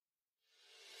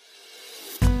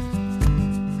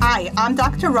Hi, I'm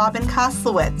Dr. Robin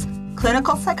Koslowitz,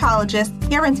 clinical psychologist,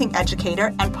 parenting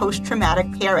educator, and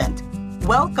post-traumatic parent.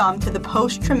 Welcome to the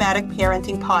Post-Traumatic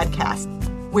Parenting Podcast,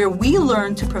 where we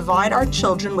learn to provide our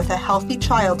children with a healthy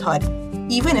childhood,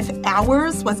 even if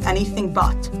ours was anything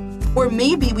but. Or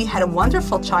maybe we had a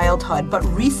wonderful childhood, but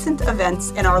recent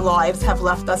events in our lives have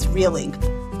left us reeling.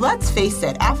 Let's face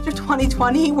it, after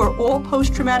 2020, we're all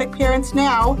post-traumatic parents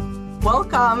now.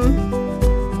 Welcome.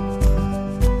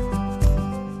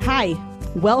 Hi,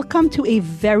 welcome to a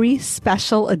very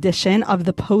special edition of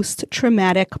the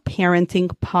Post-Traumatic Parenting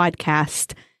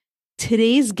Podcast.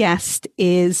 Today's guest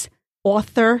is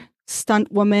author,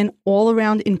 stunt woman,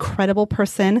 all-around incredible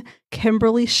person,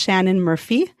 Kimberly Shannon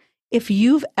Murphy. If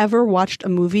you've ever watched a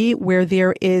movie where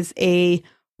there is a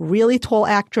really tall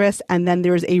actress and then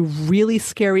there's a really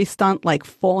scary stunt like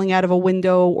falling out of a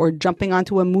window or jumping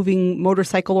onto a moving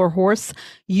motorcycle or horse,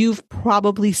 you've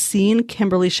probably seen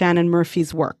Kimberly Shannon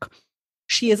Murphy's work.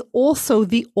 She is also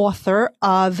the author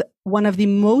of one of the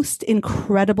most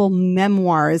incredible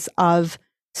memoirs of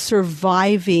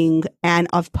surviving and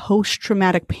of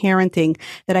post-traumatic parenting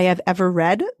that I have ever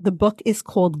read. The book is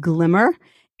called Glimmer.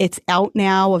 It's out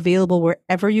now, available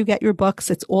wherever you get your books.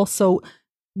 It's also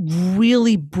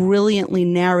really brilliantly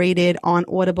narrated on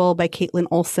Audible by Caitlin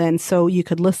Olson. So you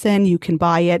could listen, you can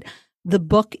buy it. The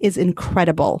book is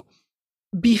incredible.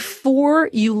 Before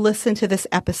you listen to this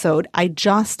episode, I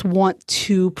just want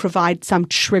to provide some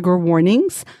trigger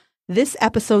warnings. This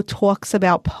episode talks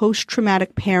about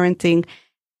post-traumatic parenting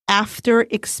after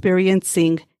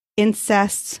experiencing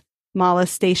incest,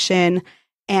 molestation,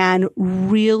 and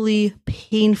really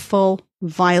painful,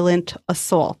 violent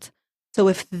assault. So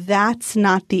if that's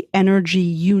not the energy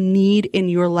you need in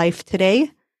your life today,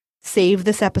 save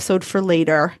this episode for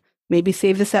later. Maybe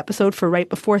save this episode for right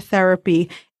before therapy.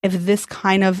 If this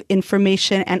kind of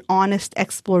information and honest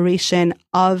exploration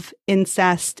of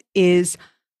incest is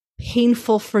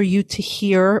painful for you to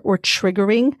hear or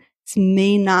triggering, this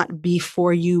may not be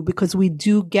for you, because we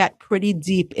do get pretty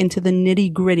deep into the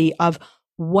nitty-gritty of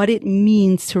what it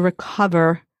means to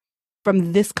recover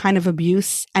from this kind of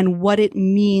abuse and what it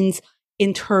means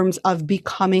in terms of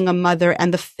becoming a mother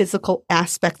and the physical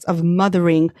aspects of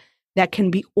mothering that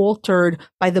can be altered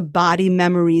by the body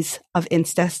memories of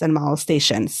incest and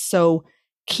molestation. So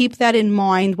keep that in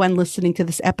mind when listening to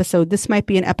this episode. This might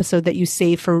be an episode that you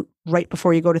save for right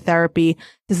before you go to therapy.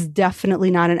 This is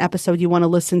definitely not an episode you want to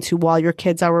listen to while your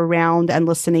kids are around and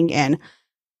listening in.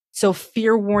 So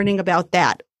fair warning about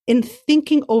that. In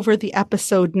thinking over the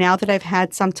episode, now that I've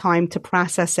had some time to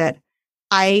process it,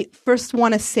 I first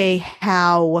want to say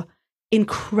how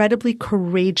incredibly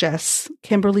courageous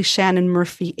Kimberly Shannon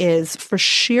Murphy is for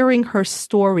sharing her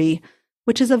story,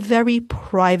 which is a very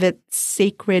private,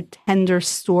 sacred, tender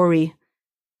story,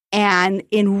 and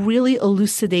in really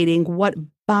elucidating what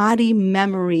body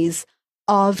memories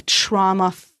of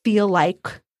trauma feel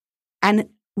like, and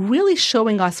really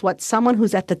showing us what someone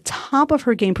who's at the top of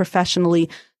her game professionally,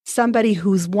 somebody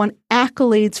who's won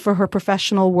accolades for her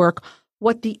professional work,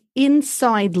 what the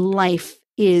inside life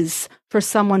is for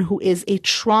someone who is a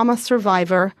trauma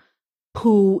survivor,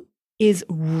 who is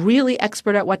really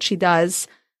expert at what she does,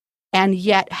 and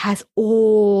yet has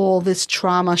all this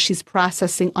trauma she's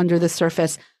processing under the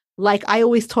surface. Like I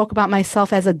always talk about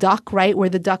myself as a duck, right? Where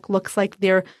the duck looks like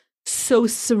they're so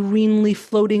serenely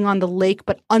floating on the lake,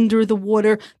 but under the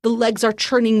water, the legs are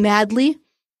churning madly.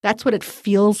 That's what it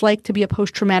feels like to be a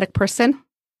post-traumatic person.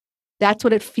 That's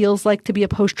what it feels like to be a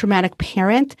post-traumatic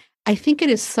parent. I think it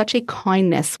is such a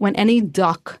kindness when any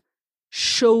duck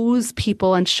shows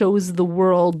people and shows the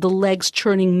world the legs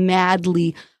churning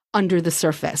madly under the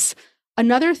surface.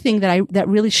 Another thing that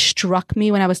really struck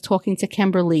me when I was talking to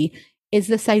Kimberly is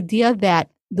this idea that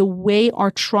the way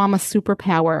our trauma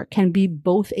superpower can be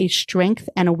both a strength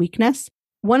and a weakness.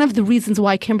 One of the reasons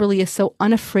why Kimberly is so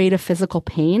unafraid of physical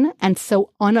pain and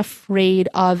so unafraid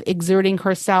of exerting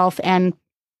herself and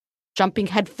jumping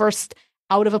headfirst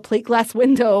out of a plate glass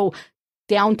window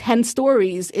down 10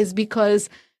 stories is because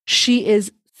she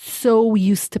is so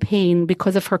used to pain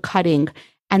because of her cutting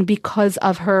and because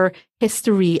of her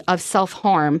history of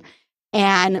self-harm.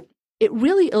 And it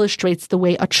really illustrates the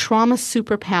way a trauma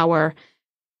superpower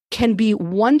can be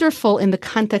wonderful in the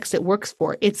context it works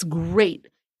for. It's great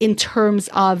in terms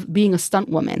of being a stunt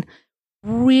woman.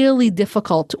 Really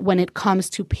difficult when it comes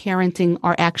to parenting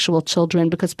our actual children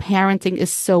because parenting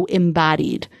is so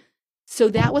embodied. So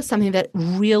that was something that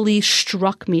really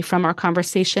struck me from our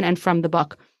conversation and from the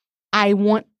book. I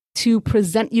want to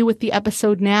present you with the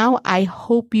episode now. I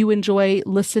hope you enjoy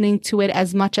listening to it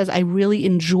as much as I really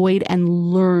enjoyed and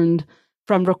learned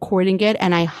from recording it.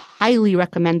 And I highly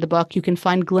recommend the book. You can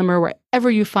find Glimmer wherever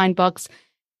you find books.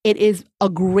 It is a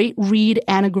great read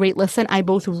and a great listen. I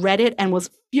both read it and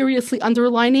was furiously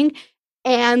underlining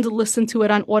and listened to it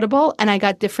on Audible, and I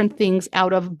got different things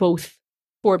out of both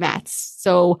formats.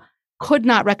 So could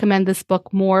not recommend this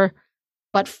book more,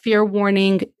 but fair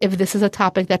warning, if this is a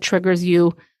topic that triggers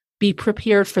you, be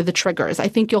prepared for the triggers. I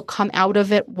think you'll come out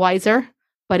of it wiser,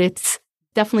 but it's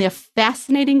definitely a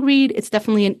fascinating read. It's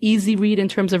definitely an easy read in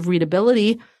terms of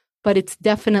readability, but it's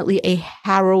definitely a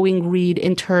harrowing read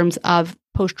in terms of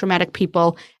post-traumatic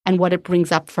people and what it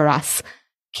brings up for us.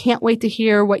 Can't wait to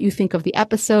hear what you think of the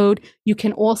episode. You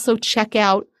can also check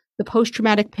out the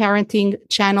Post-Traumatic Parenting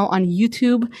channel on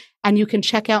YouTube, and you can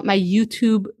check out my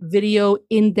YouTube video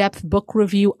in-depth book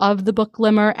review of the book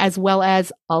Glimmer, as well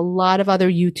as a lot of other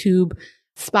YouTube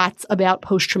spots about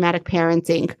post-traumatic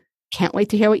parenting. Can't wait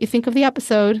to hear what you think of the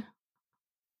episode.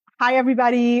 Hi,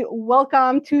 everybody.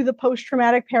 Welcome to the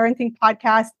Post-Traumatic Parenting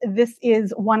Podcast. This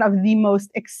is one of the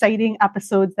most exciting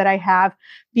episodes that I have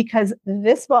because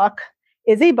this book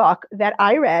is a book that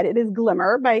I read. It is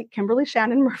Glimmer by Kimberly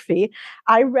Shannon Murphy.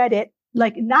 I read it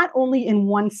like not only in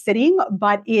one sitting,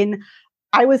 but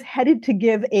I was headed to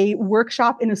give a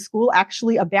workshop in a school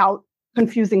actually about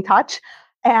confusing touch,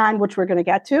 and which we're going to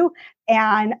get to.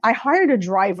 And I hired a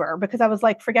driver because I was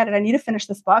like, forget it. I need to finish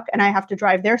this book and I have to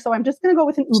drive there. So I'm just going to go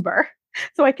with an Uber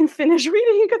so I can finish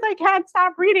reading because I can't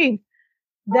stop reading.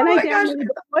 Then I downloaded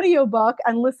the audiobook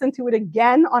and listened to it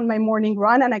again on my morning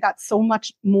run. And I got so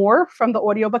much more from the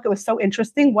audiobook. It was so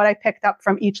interesting what I picked up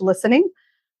from each listening.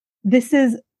 This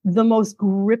is the most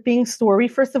gripping story.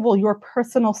 First of all, your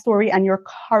personal story and your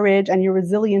courage and your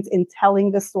resilience in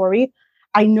telling the story.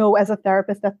 I know as a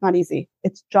therapist, that's not easy.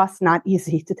 It's just not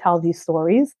easy to tell these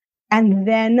stories. And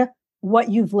then what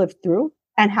you've lived through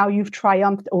and how you've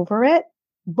triumphed over it.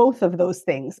 Both of those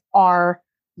things are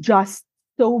just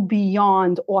so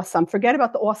beyond awesome. Forget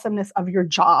about the awesomeness of your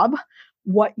job.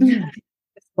 What you did in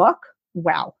this book.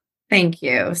 Wow. Thank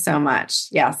you so much.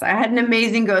 Yes, I had an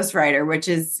amazing ghostwriter, which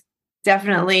is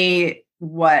definitely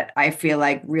what I feel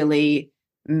like really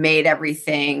made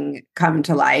everything come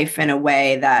to life in a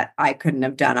way that I couldn't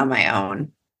have done on my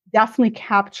own. Definitely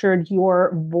captured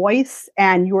your voice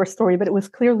and your story, but it was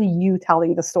clearly you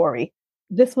telling the story.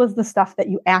 This was the stuff that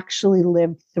you actually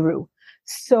lived through.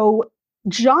 So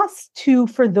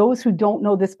for those who don't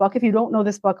know this book, if you don't know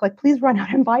this book, like please run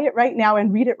out and buy it right now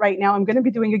and read it right now. I'm going to be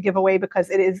doing a giveaway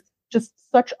because it is just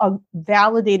such a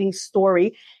validating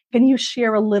story. Can you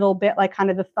share a little bit, like kind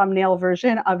of the thumbnail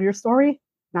version of your story?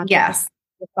 Yes.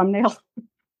 The thumbnail.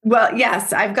 Well,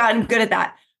 yes, I've gotten good at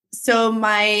that. So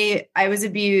I was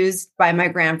abused by my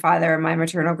grandfather, my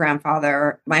maternal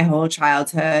grandfather, my whole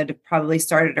childhood, probably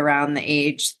started around the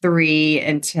age 3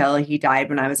 until he died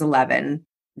when I was 11.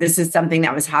 This is something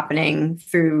that was happening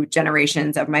through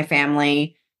generations of my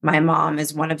family. My mom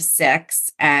is one of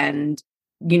 6. And,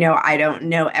 I don't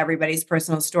know everybody's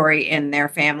personal story in their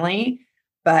family,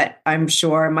 but I'm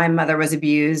sure my mother was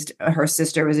abused. Her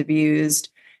sister was abused.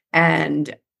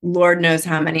 And Lord knows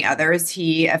how many others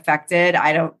he affected.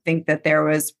 I don't think that there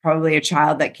was probably a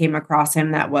child that came across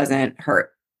him that wasn't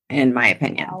hurt, in my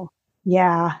opinion. Wow.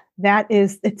 Yeah,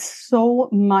 it's so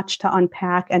much to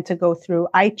unpack and to go through.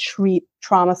 I treat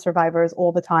trauma survivors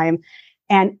all the time,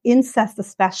 and incest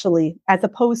especially, as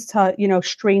opposed to,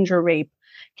 stranger rape,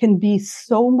 can be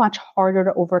so much harder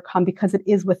to overcome because it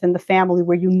is within the family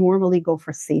where you normally go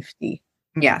for safety.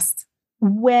 Yes.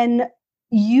 When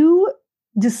you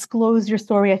disclose your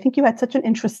story, I think you had such an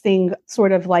interesting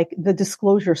sort of like the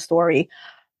disclosure story.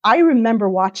 I remember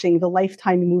watching the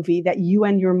Lifetime movie that you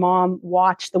and your mom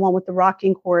watched, the one with the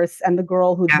rocking horse and the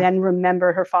girl who then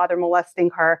remembered her father molesting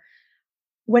her.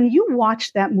 When you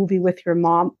watched that movie with your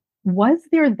mom, was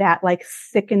there that like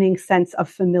sickening sense of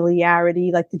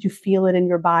familiarity? Like, did you feel it in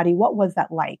your body? What was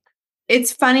that like?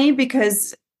 It's funny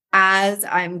because as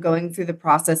I'm going through the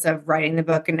process of writing the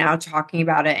book and now talking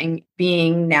about it and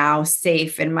being now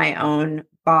safe in my own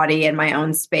body and my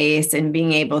own space and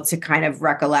being able to kind of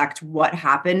recollect what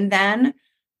happened then,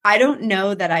 I don't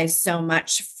know that I so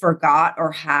much forgot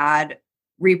or had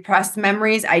repressed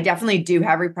memories. I definitely do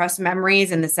have repressed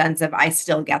memories in the sense of I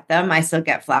still get them. I still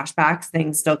get flashbacks.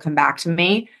 Things still come back to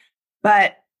me.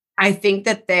 But I think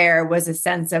that there was a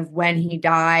sense of when he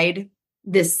died,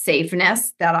 this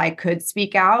safeness that I could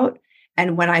speak out.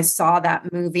 And when I saw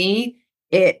that movie,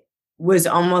 it was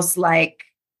almost like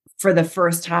for the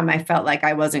first time, I felt like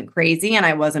I wasn't crazy and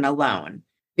I wasn't alone,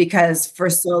 because for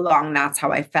so long, that's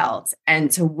how I felt. And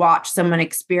to watch someone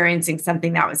experiencing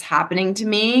something that was happening to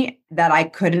me that I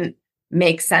couldn't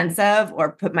make sense of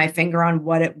or put my finger on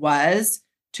what it was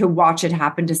to watch it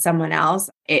happen to someone else,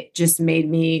 it just made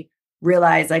me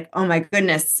realize like, oh my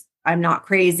goodness, I'm not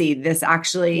crazy. This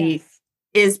actually Yes.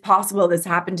 is possible. This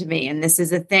happened to me and this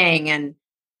is a thing. And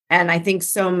I think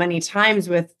so many times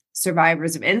with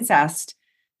survivors of incest,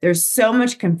 there's so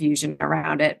much confusion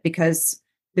around it because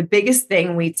the biggest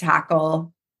thing we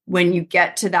tackle when you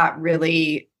get to that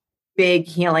really big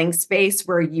healing space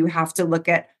where you have to look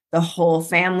at the whole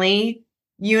family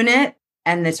unit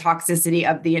and the toxicity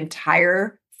of the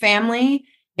entire family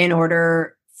in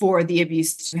order for the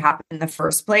abuse to happen in the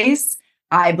first place.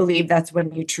 I believe that's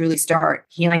when you truly start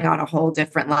healing on a whole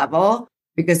different level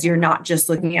because you're not just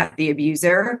looking at the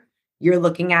abuser. You're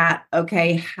looking at,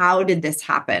 okay, how did this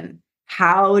happen?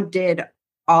 How did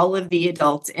all of the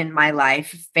adults in my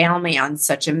life fail me on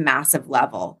such a massive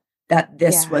level that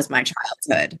this Yeah. was my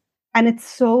childhood? And it's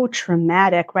so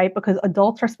traumatic, right? Because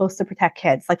adults are supposed to protect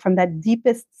kids. Like from that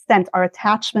deepest sense, our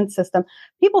attachment system,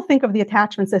 people think of the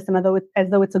attachment system as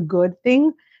though it's a good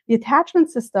thing. The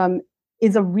attachment system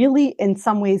is a really, in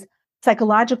some ways,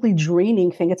 psychologically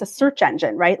draining thing. It's a search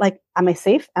engine, right? Like, am I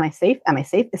safe? Am I safe? Am I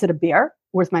safe? Is it a bear?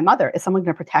 Where's my mother? Is someone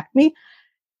going to protect me?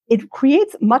 It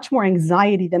creates much more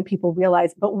anxiety than people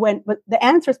realize. But the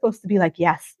answer is supposed to be like,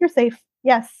 yes, you're safe.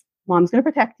 Yes, mom's going to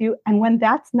protect you. And when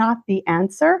that's not the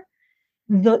answer,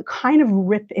 the kind of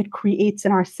rip it creates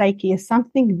in our psyche is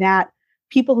something that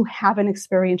people who haven't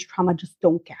experienced trauma just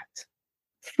don't get.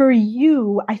 For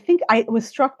you, I think I was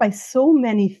struck by so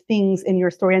many things in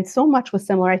your story, and so much was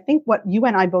similar. I think what you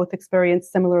and I both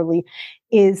experienced similarly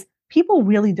is people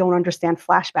really don't understand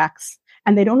flashbacks,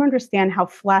 and they don't understand how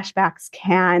flashbacks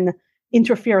can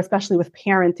interfere, especially with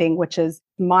parenting, which is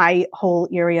my whole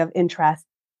area of interest.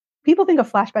 People think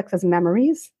of flashbacks as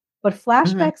memories, but Mhm.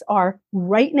 flashbacks are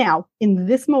right now, in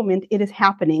this moment, it is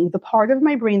happening. The part of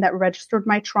my brain that registered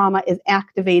my trauma is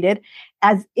activated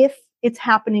as if it's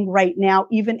happening right now,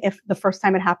 even if the first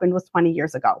time it happened was 20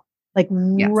 years ago. Like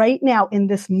Yes. right now, in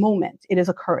this moment, it is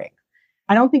occurring.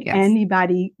 I don't think Yes.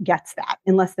 anybody gets that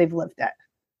unless they've lived it.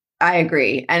 I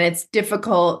agree. And it's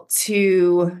difficult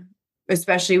to,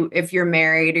 especially if you're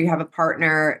married or you have a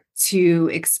partner, to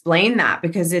explain that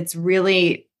because it's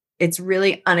really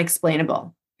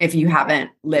unexplainable if you Yeah.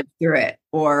 haven't lived through it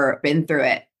or been through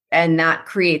it. And that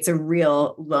creates a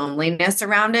real loneliness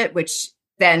around it, which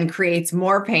then creates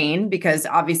more pain because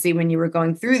obviously when you were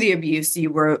going through the abuse,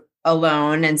 you were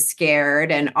alone and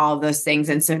scared and all those things.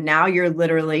 And so now you're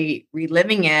literally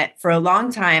reliving it. For a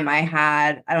long time,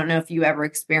 I don't know if you ever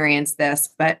experienced this,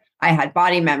 but I had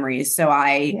body memories. So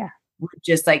I Yeah. would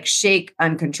just like shake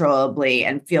uncontrollably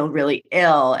and feel really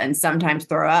ill and sometimes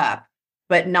throw up,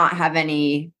 but not have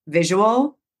any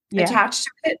visual Yeah. attached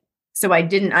to it. So I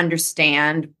didn't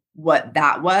understand what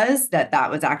that was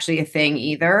actually a thing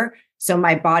either. So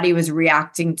my body was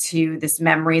reacting to this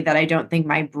memory that I don't think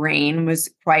my brain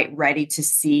was quite ready to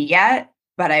see yet,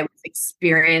 but I was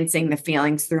experiencing the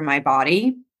feelings through my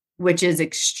body, which is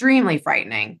extremely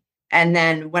frightening. And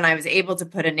then when I was able to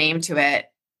put a name to it,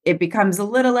 it becomes a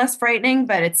little less frightening,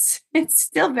 but it's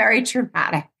still very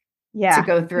traumatic to Yeah.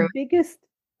 go The through. biggest,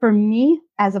 for me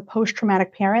as a post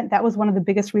traumatic parent, that was one of the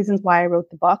biggest reasons why I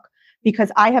wrote the book,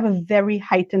 because I have a very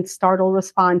heightened startle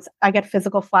response. I get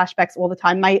physical flashbacks all the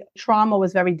time. My trauma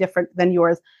was very different than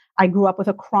yours. I grew up with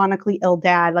a chronically ill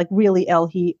dad, like really ill.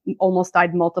 He almost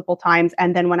died multiple times.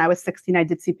 And then when I was 16, I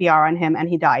did CPR on him and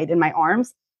he died in my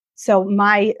arms. So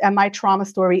my trauma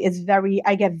story is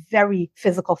I get very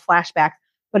physical flashbacks,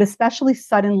 but especially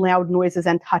sudden loud noises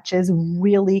and touches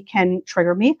really can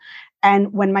trigger me.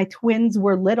 And when my twins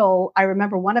were little, I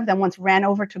remember one of them once ran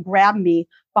over to grab me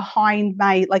behind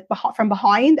from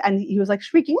behind, and he was like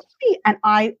shrieking, and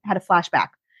I had a flashback.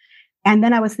 And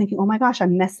then I was thinking, oh my gosh,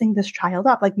 I'm messing this child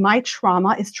up. Like my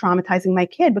trauma is traumatizing my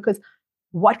kid because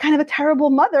what kind of a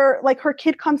terrible mother, like her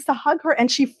kid comes to hug her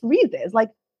and she freezes. Like,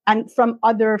 and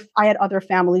I had other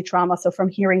family trauma. So from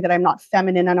hearing that I'm not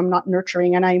feminine and I'm not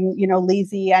nurturing and I'm,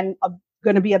 lazy and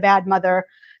going to be a bad mother.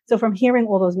 So from hearing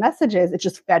all those messages, it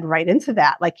just fed right into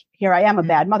that. Like, here I am, a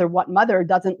bad mother. What mother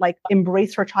doesn't like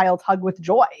embrace her child's hug with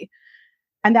joy?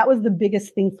 And that was the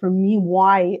biggest thing for me,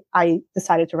 why I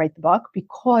decided to write the book,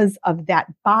 because of that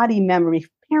body memory.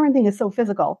 Parenting is so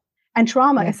physical and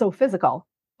trauma Yeah. is so physical.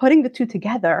 Putting the two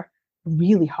together,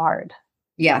 really hard.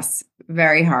 Yes,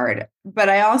 very hard. But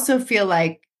I also feel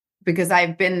like because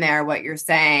I've been there, what you're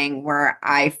saying, where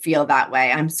I feel that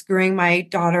way, I'm screwing my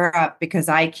daughter up because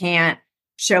I can't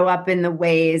show up in the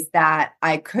ways that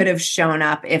I could have shown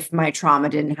up if my trauma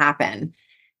didn't happen.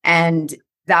 And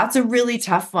that's a really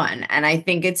tough one. And I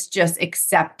think it's just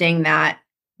accepting that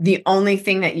the only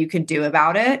thing that you could do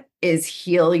about it is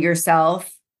heal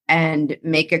yourself and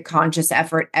make a conscious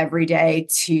effort every day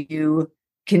to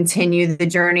continue the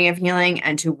journey of healing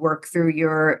and to work through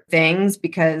your things,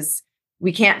 because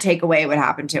we can't take away what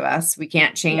happened to us. We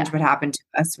can't change what happened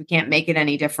to us. We can't make it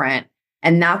any different.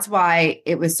 And that's why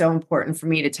it was so important for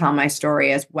me to tell my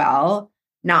story as well,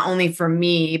 not only for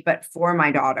me, but for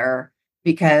my daughter,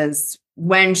 because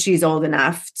when she's old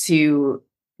enough to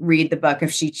read the book,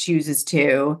 if she chooses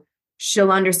to,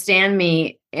 she'll understand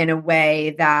me in a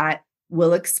way that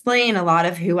will explain a lot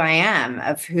of who I am,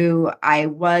 of who I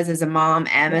was as a mom,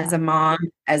 as a mom,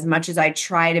 as much as I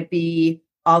try to be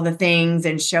all the things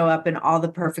and show up in all the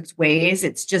perfect ways.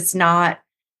 It's not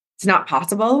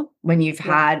possible when you've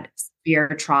had severe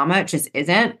trauma. It just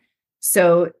isn't.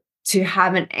 So to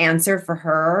have an answer for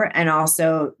her, and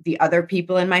also the other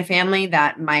people in my family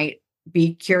that might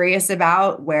be curious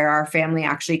about where our family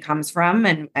actually comes from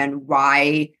and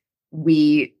why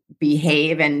we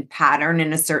behave and pattern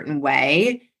in a certain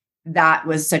way, that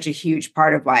was such a huge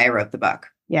part of why I wrote the book.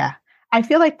 Yeah. I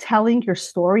feel like telling your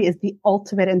story is the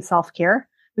ultimate in self-care,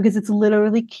 because it's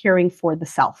literally caring for the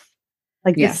self.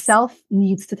 Like the self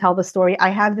needs to tell the story. I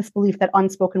have this belief that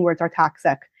unspoken words are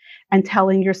toxic, and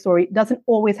telling your story doesn't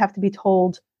always have to be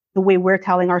told the way we're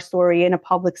telling our story in a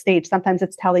public stage. Sometimes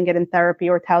it's telling it in therapy,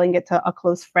 or telling it to a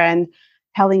close friend,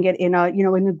 telling it in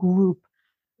a group.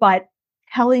 But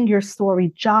telling your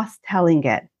story, just telling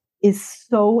it, is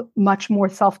so much more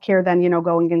self-care than,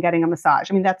 going and getting a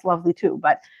massage. I mean, that's lovely too,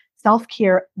 but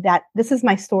self-care, that this is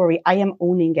my story. I am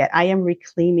owning it. I am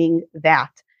reclaiming that.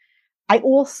 I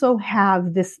also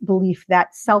have this belief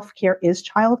that self-care is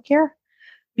childcare,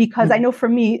 because I know for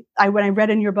me, when I read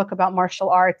in your book about martial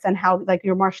arts and how like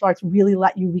your martial arts really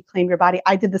let you reclaim your body,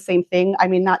 I did the same thing. I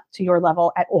mean, not to your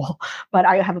level at all, but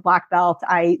I have a black belt.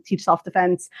 I teach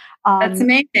self-defense. That's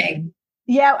amazing.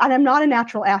 Yeah. And I'm not a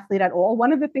natural athlete at all.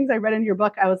 One of the things I read in your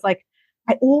book, I was like,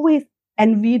 I always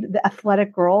envied the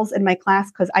athletic girls in my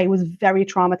class, because I was very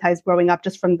traumatized growing up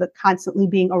just from the constantly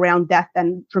being around death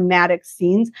and dramatic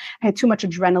scenes. I had too much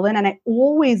adrenaline, and I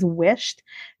always wished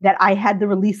that I had the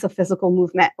release of physical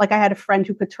movement. Like I had a friend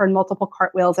who could turn multiple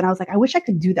cartwheels, and I was like, I wish I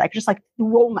could do that. I could just like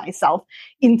throw myself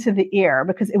into the air,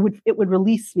 because it would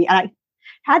release me. And I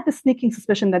had the sneaking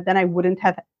suspicion that then I wouldn't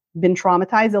have been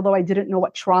traumatized, although I didn't know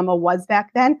what trauma was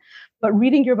back then. But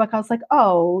reading your book, I was like,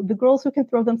 oh, the girls who can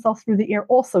throw themselves through the air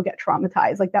also get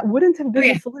traumatized. Like that wouldn't have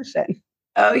been the solution.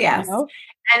 Oh, yes.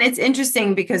 And it's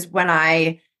interesting because when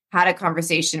I had a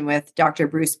conversation with Dr.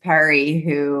 Bruce Perry,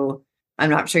 who I'm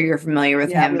not sure you're familiar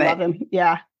with him, but love him.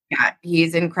 Yeah,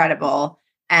 he's incredible.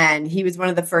 And he was one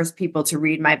of the first people to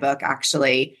read my book,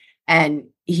 actually. And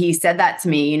he said that to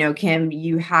me, Kim,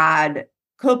 you had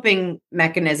coping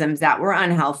mechanisms that were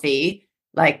unhealthy,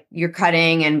 like your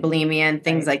cutting and bulimia and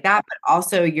things like that, but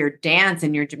also your dance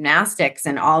and your gymnastics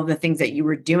and all of the things that you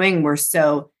were doing were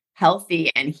so healthy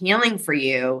and healing for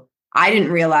you. I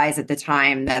didn't realize at the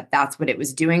time that that's what it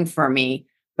was doing for me,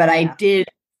 but I did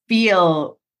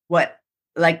feel what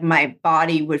like my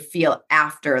body would feel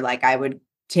after, like I would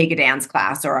take a dance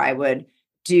class or I would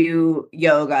do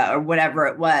yoga or whatever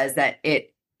it was, that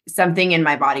something in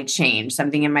my body changed,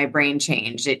 something in my brain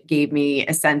changed. It gave me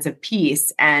a sense of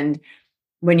peace. And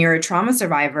when you're a trauma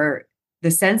survivor,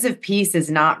 the sense of peace is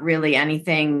not really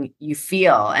anything you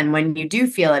feel. And when you do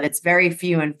feel it, it's very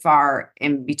few and far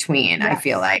in between, I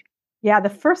feel like. Yeah, the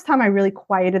first time I really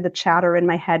quieted the chatter in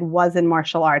my head was in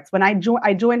martial arts. When I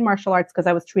joined martial arts because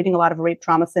I was treating a lot of rape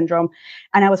trauma syndrome,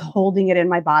 and I was holding it in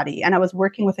my body. And I was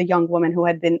working with a young woman who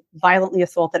had been violently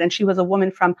assaulted. And she was a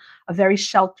woman from a very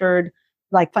sheltered,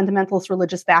 like fundamentalist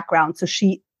religious background. So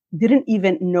she didn't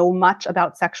even know much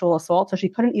about sexual assault. So she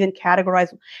couldn't even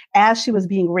categorize, as she was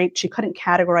being raped, she couldn't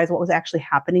categorize what was actually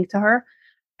happening to her.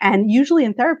 And usually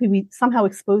in therapy, we somehow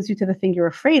expose you to the thing you're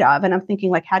afraid of. And I'm thinking,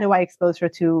 like, how do I expose her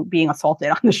to being assaulted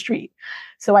on the street?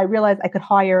 So I realized I could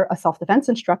hire a self-defense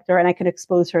instructor and I could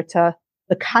expose her to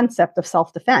the concept of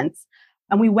self-defense.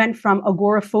 And we went from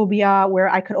agoraphobia, where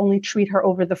I could only treat her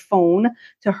over the phone,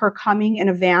 to her coming in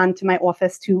a van to my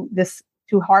office, to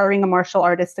hiring a martial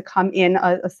artist to come in,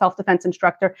 a self-defense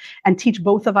instructor, and teach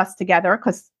both of us together,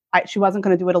 because she wasn't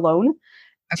going to do it alone,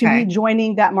 to me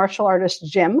joining that martial artist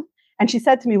gym. And she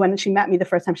said to me when she met me the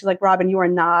first time, she's like, Robin, you are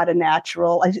not a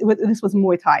natural. This was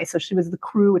Muay Thai. So she was the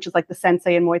crew, which is like the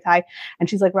sensei in Muay Thai. And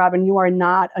she's like, Robin, you are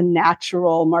not a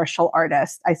natural martial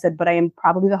artist. I said, but I am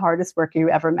probably the hardest worker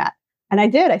you ever met. And I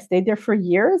did. I stayed there for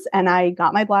years and I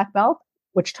got my black belt,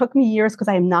 which took me years because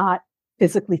I am not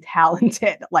physically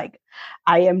talented. Like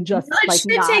I am just it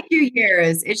should take you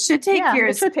years. It should take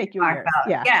years. It should take you years.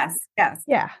 Yeah. Yes.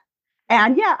 Yeah.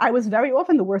 And yeah, I was very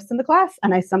often the worst in the class,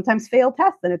 and I sometimes failed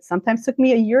tests, and it sometimes took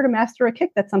me a year to master a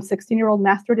kick that some 16-year-old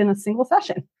mastered in a single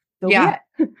session. So Yeah,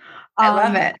 be it. I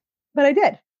love it. But I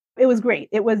did. It was great.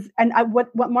 It was, and what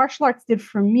martial arts did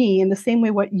for me, in the same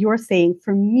way what you're saying,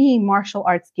 for me, martial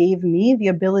arts gave me the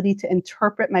ability to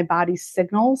interpret my body's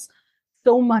signals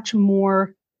so much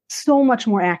more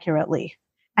accurately.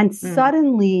 And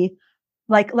suddenly,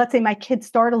 like, let's say my kid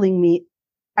startling me,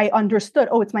 I understood,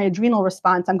 oh, it's my adrenal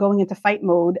response. I'm going into fight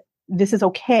mode. This is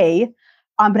okay.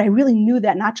 But I really knew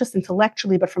that not just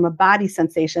intellectually, but from a body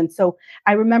sensation. So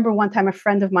I remember one time a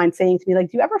friend of mine saying to me,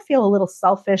 like, do you ever feel a little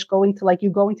selfish going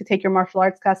to take your martial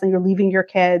arts class and you're leaving your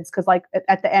kids? Because like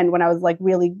at the end, when I was like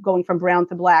really going from brown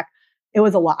to black, it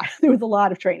was a lot. There was a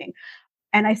lot of training.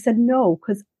 And I said, no,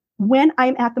 because when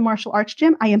I'm at the martial arts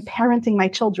gym, I am parenting my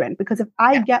children, because if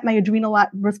I get my adrenal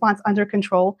response under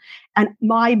control and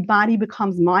my body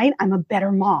becomes mine, I'm a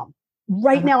better mom.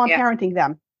 Right now, I'm parenting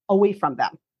them away from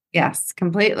them. Yes,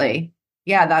 completely.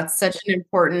 Yeah, that's such an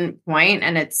important point.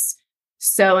 And it's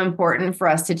so important for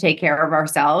us to take care of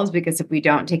ourselves, because if we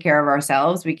don't take care of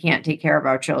ourselves, we can't take care of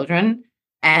our children.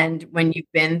 And when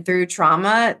you've been through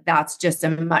trauma, that's just a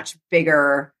much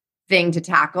bigger thing to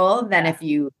tackle than if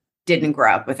you didn't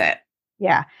grow up with it.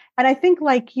 Yeah. And I think,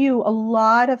 like you, a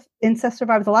lot of incest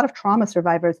survivors, a lot of trauma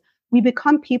survivors, we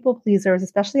become people pleasers,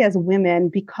 especially as women,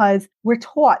 because we're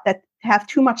taught that to have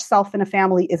too much self in a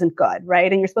family isn't good,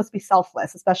 right? And you're supposed to be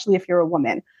selfless, especially if you're a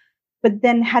woman. But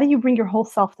then how do you bring your whole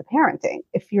self to parenting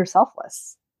if you're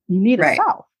selfless? You need a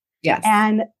self. Yes.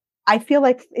 And I feel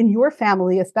like in your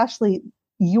family, especially,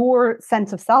 your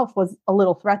sense of self was a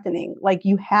little threatening. Like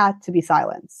you had to be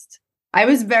silenced. I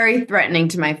was very threatening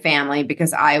to my family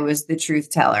because I was the truth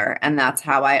teller, and that's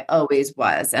how I always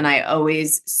was. And I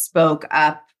always spoke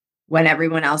up when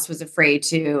everyone else was afraid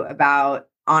to,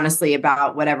 honestly,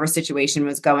 about whatever situation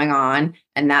was going on.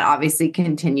 And that obviously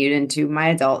continued into my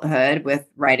adulthood with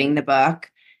writing the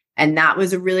book. And that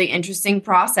was a really interesting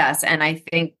process. And I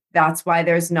think that's why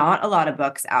there's not a lot of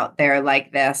books out there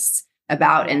like this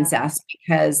about incest,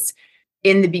 because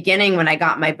in the beginning, when I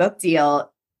got my book deal,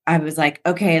 I was like,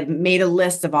 okay, I made a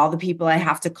list of all the people I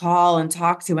have to call and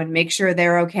talk to and make sure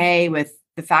they're okay with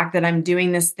the fact that I'm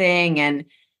doing this thing. And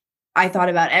I thought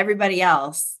about everybody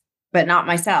else, but not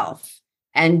myself,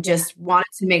 and just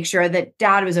wanted to make sure that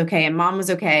dad was okay and mom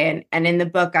was okay. And in the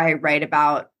book, I write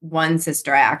about one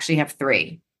sister. I actually have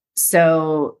three.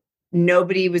 So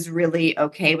nobody was really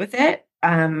okay with it.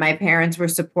 My parents were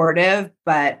supportive,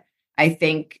 but I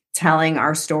think telling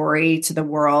our story to the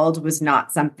world was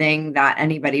not something that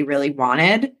anybody really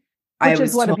wanted. Which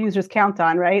is what abusers count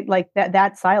on, right? Like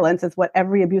that silence is what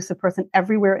every abusive person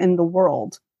everywhere in the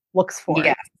world looks for.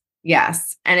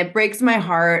 Yes. And it breaks my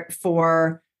heart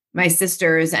for my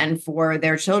sisters and for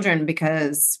their children,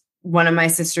 because one of my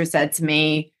sisters said to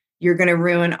me, you're going to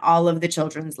ruin all of the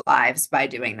children's lives by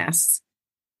doing this.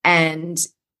 And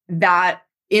that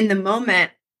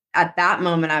at that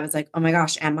moment, I was like, oh my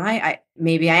gosh, am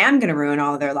maybe I am going to ruin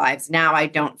all of their lives. Now I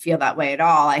don't feel that way at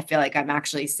all. I feel like I'm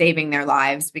actually saving their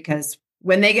lives, because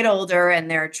when they get older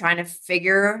and they're trying to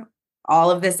figure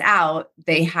all of this out,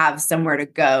 they have somewhere to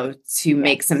go to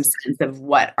make some sense of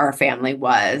what our family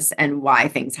was and why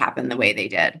things happened the way they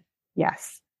did.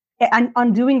 Yes. And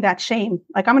undoing that shame,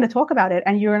 like I'm going to talk about it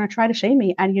and you're going to try to shame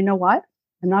me. And you know what?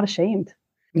 I'm not ashamed.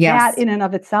 Yes. That in and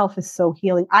of itself is so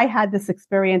healing. I had this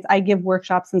experience. I give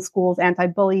workshops in schools,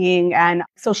 anti-bullying and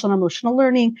social and emotional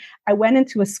learning. I went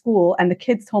into a school and the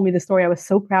kids told me the story. I was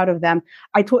so proud of them.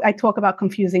 I talk about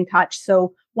confusing touch.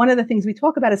 So one of the things we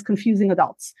talk about is confusing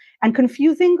adults. And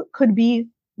confusing could be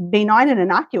benign and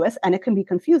innocuous, and it can be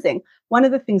confusing. One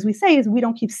of the things we say is we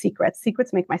don't keep secrets.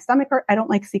 Secrets make my stomach hurt. I don't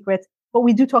like secrets, but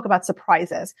we do talk about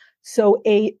surprises. So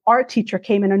a art teacher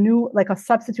came in, a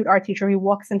substitute art teacher. He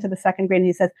walks into the second grade and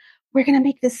he says, we're going to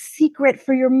make this secret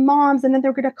for your moms. And then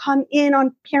they're going to come in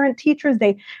on Parent Teachers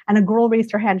Day. And a girl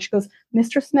raised her hand. She goes,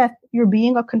 Mr. Smith, you're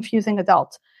being a confusing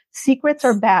adult. Secrets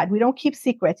are bad. We don't keep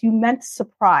secrets. You meant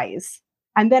surprise.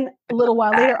 And then a little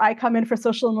while later, I come in for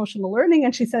social emotional learning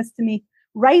and she says to me,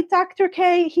 right, Dr.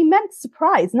 K, he meant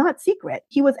surprise, not secret.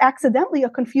 He was accidentally a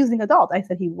confusing adult. I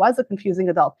said, he was a confusing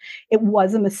adult. It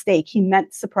was a mistake. He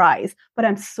meant surprise. But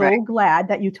I'm so glad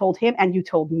that you told him and you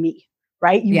told me,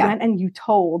 right? You went and you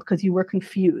told because you were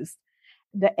confused.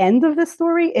 The end of the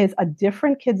story is a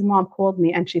different kid's mom called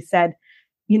me and she said,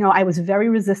 I was very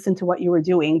resistant to what you were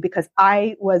doing because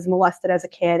I was molested as a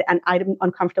kid and I'm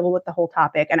uncomfortable with the whole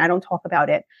topic and I don't talk about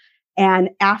it.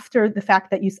 And after the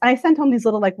fact that I sent home these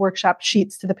little workshop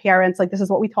sheets to the parents, like, this is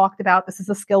what we talked about. This is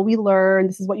a skill we learned.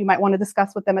 This is what you might want to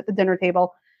discuss with them at the dinner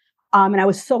table. And I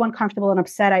was so uncomfortable and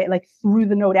upset. I like threw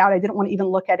the note out. I didn't want to even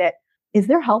look at it. Is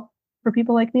there help for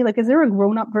people like me? Like, is there a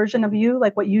grown-up version of you,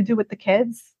 like what you do with the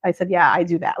kids? I said, yeah, I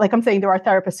do that. Like, I'm saying there are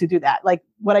therapists who do that. Like,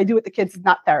 what I do with the kids is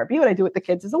not therapy. What I do with the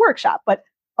kids is a workshop. But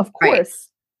of Right. course,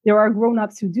 there are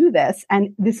grown-ups who do this.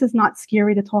 And this is not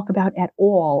scary to talk about at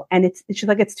all. And she's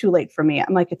like, it's too late for me.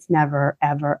 I'm like, it's never,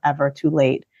 ever, ever too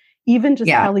late. Even just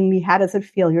Yeah. telling me, how does it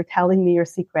feel? You're telling me your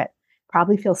secret.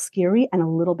 Probably feels scary and a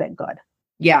little bit good.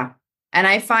 Yeah. And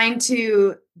I find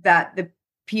too that the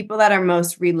people that are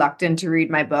most reluctant to read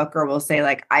my book or will say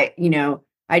like, I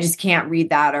just can't read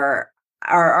that or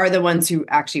are the ones who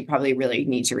actually probably really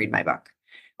need to read my book.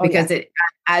 Because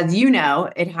as you know,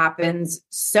 it happens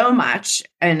so much.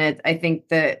 And I think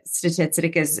the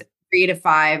statistic is 3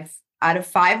 out of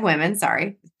 5 women,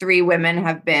 3 women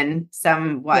have been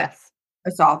somewhat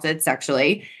assaulted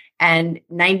sexually. And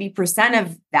 90%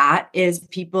 of that is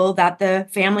people that the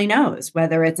family knows,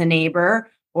 whether it's a neighbor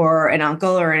or an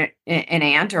uncle or an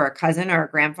aunt or a cousin or a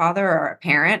grandfather or a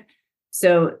parent.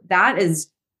 So that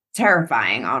is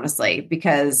terrifying, honestly,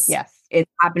 because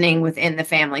it's happening within the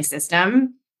family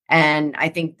system. And I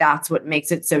think that's what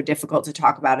makes it so difficult to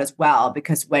talk about as well,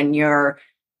 because when you're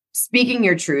speaking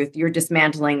your truth, you're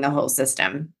dismantling the whole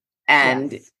system.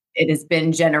 And it has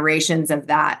been generations of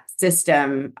that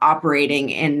system operating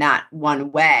in that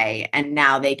one way. And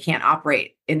now they can't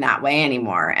operate in that way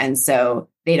anymore. And so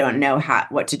they don't know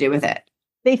what to do with it.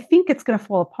 They think it's going to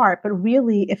fall apart, but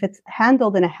really, if it's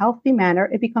handled in a healthy manner,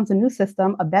 it becomes a new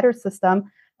system, a better system,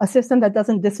 a system that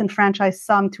doesn't disenfranchise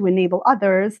some to enable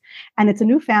others. And it's a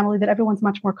new family that everyone's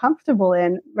much more comfortable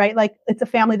in, right? Like it's a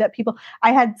family that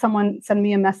I had someone send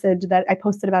me a message that I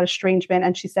posted about estrangement.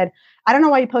 And she said, I don't know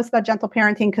why you post about gentle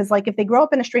parenting. Cause like if they grow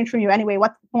up and estranged from you anyway,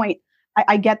 what's the point?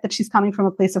 I get that she's coming from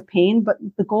a place of pain, but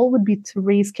the goal would be to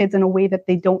raise kids in a way that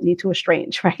they don't need to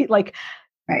estrange, right? Like,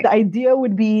 the idea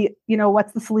would be,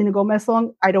 what's the Selena Gomez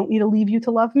song? I don't need to leave you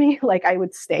to love me. Like I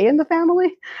would stay in the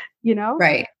family,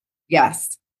 Right.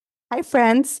 Yes. Hi,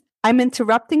 friends. I'm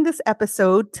interrupting this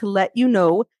episode to let you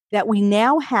know that we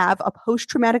now have a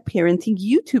post-traumatic parenting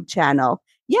YouTube channel.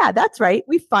 Yeah, that's right.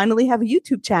 We finally have a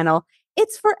YouTube channel.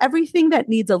 It's for everything that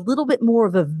needs a little bit more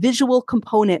of a visual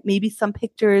component, maybe some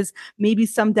pictures, maybe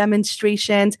some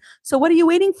demonstrations. So what are you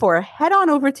waiting for? Head on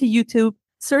over to YouTube.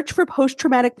 Search for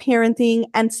post-traumatic parenting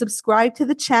and subscribe to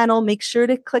the channel. Make sure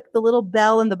to click the little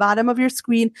bell in the bottom of your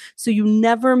screen so you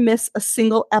never miss a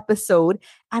single episode.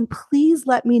 And please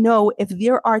let me know if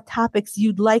there are topics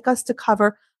you'd like us to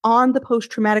cover on the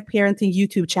post-traumatic parenting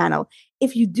YouTube channel.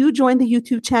 If you do join the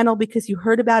YouTube channel because you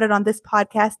heard about it on this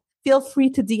podcast, feel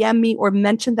free to DM me or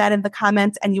mention that in the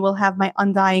comments and you will have my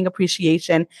undying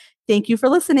appreciation. Thank you for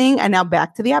listening. And now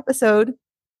back to the episode.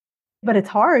 But it's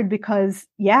hard because,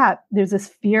 there's this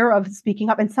fear of speaking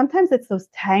up. And sometimes it's those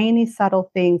tiny, subtle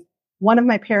things. One of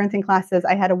my parenting classes,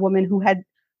 I had a woman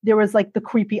there was like the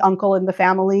creepy uncle in the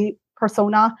family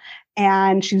persona.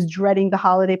 And she was dreading the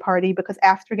holiday party because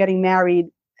after getting married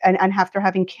and after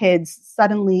having kids,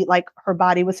 suddenly like her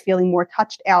body was feeling more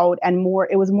touched out and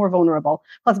it was more vulnerable.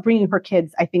 Plus bringing her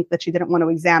kids, I think that she didn't want to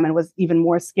examine was even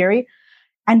more scary.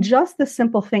 And just the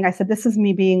simple thing, I said, this is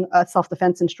me being a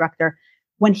self-defense instructor.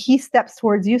 When he steps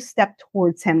towards you, step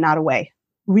towards him, not away.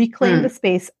 Reclaim the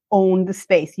space, own the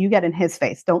space. You get in his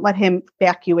face. Don't let him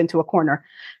back you into a corner.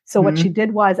 So what she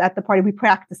did was at the party, we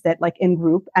practiced it like in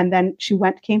group. And then she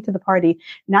came to the party.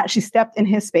 She stepped in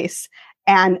his space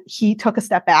and he took a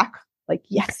step back. Like,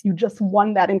 yes, you just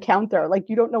won that encounter. Like,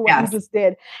 you don't know what you just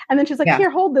did. And then she's like, here,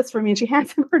 hold this for me. And she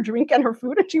hands him her drink and her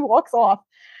food and she walks off.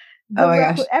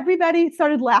 Everybody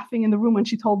started laughing in the room when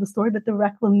she told the story, but the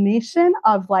reclamation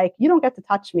of like, you don't get to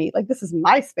touch me. Like, this is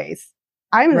my space.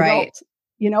 I'm an adult.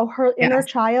 Her inner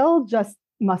child just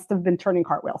must have been turning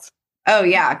cartwheels. Oh,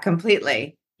 yeah,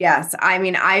 completely. Yes. I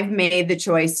mean, I've made the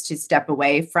choice to step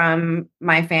away from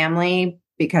my family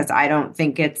because I don't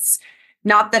think it's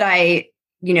not that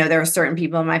there are certain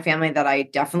people in my family that I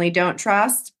definitely don't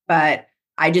trust, but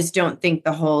I just don't think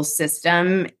the whole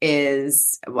system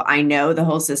I know the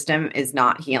whole system is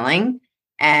not healing.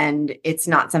 And it's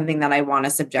not something that I want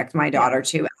to subject my daughter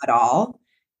to at all,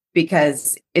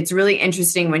 because it's really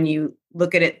interesting when you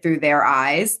look at it through their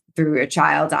eyes, through a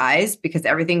child's eyes, because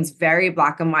everything's very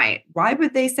black and white. Why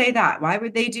would they say that? Why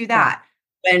would they do that?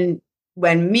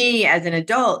 When me as an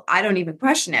adult, I don't even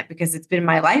question it because it's been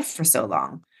my life for so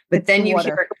long. But then you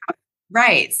hear it.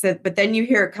 Right. So, but then you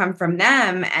hear it come from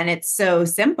them and it's so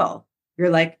simple. You're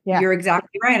like, you're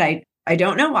exactly right. I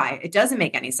don't know why. It doesn't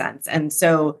make any sense. And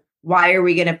so why are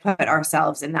we going to put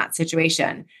ourselves in that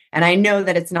situation? And I know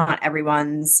that it's not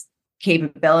everyone's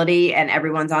capability and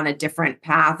everyone's on a different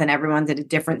path and everyone's at a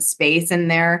different space in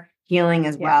their healing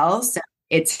as well. So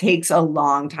it takes a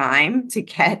long time to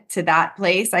get to that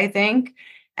place, I think.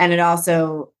 And it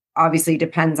also obviously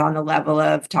depends on the level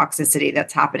of toxicity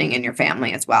that's happening in your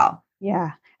family as well.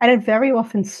 Yeah. And it very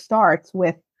often starts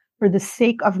with, for the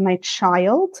sake of my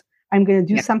child, I'm going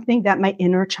to do something that my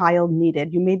inner child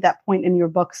needed. You made that point in your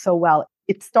book so well.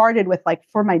 It started with like,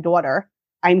 for my daughter,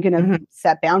 I'm going to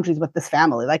set boundaries with this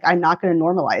family. Like, I'm not going to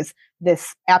normalize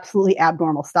this absolutely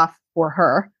abnormal stuff for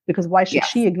her, because why should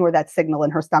she ignore that signal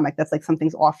in her stomach that's like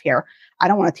something's off here? I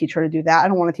don't want to teach her to do that. I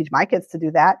don't want to teach my kids to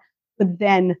do that. But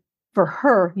then for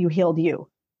her, you healed you.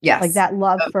 Yes. Like that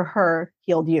love for her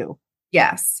healed you.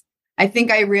 Yes. I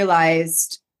think I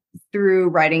realized through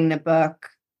writing the book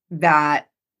that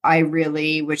I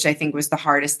really, which I think was the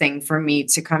hardest thing for me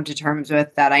to come to terms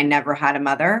with, that I never had a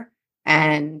mother.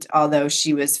 And although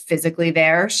she was physically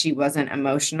there, she wasn't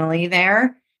emotionally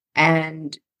there.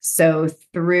 And so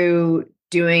through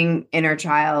doing inner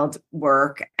child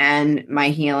work and my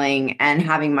healing and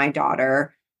having my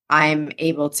daughter, I'm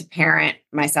able to parent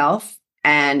myself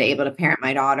and able to parent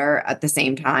my daughter at the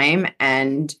same time.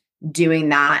 And doing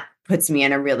that puts me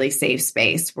in a really safe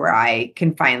space where I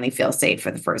can finally feel safe for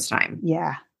the first time.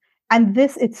 Yeah. And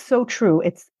it's so true.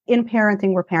 It's in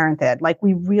parenting, we're parented. Like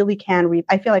we really can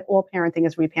I feel like all parenting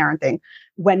is reparenting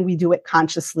when we do it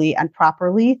consciously and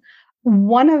properly.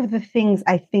 One of the things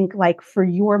I think, like for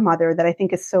your mother, that I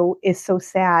think is so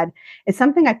sad is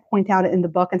something I point out in the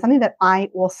book, and something that I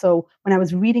also, when I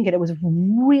was reading it, it was a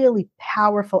really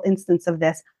powerful instance of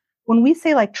this. When we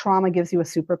say like trauma gives you a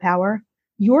superpower,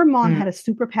 your mom had a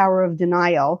superpower of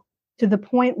denial to the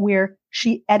point where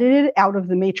she edited out of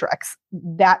the matrix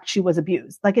that she was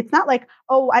abused. Like, it's not like,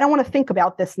 oh, I don't want to think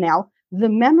about this now. The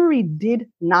memory did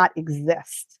not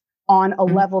exist on a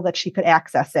level that she could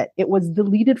access it. It was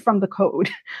deleted from the code.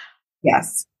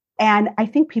 Yes. And I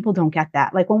think people don't get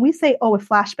that. Like when we say, oh, a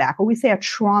flashback, or we say a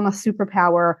trauma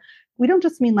superpower, we don't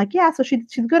just mean like, yeah, so she's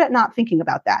good at not thinking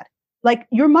about that. Like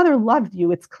your mother loved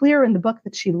you. It's clear in the book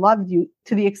that she loved you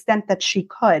to the extent that she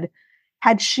could.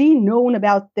 Had she known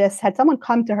about this, had someone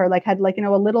come to her, like had like,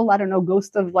 a little, I don't know,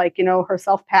 ghost of like,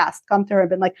 herself past come to her and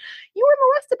been like, you were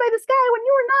molested by this guy when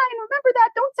you were 9. Remember that?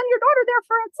 Don't send your daughter there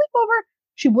for a sleepover.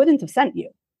 She wouldn't have sent you.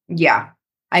 Yeah.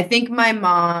 I think my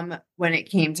mom, when it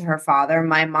came to her father,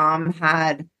 my mom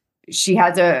she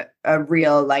has a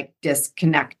real like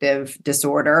disconnective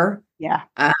disorder. Yeah.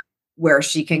 Where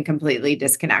she can completely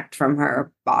disconnect from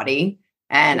her body.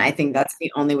 And I think that's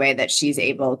the only way that she's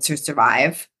able to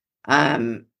survive.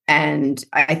 And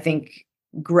I think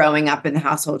growing up in the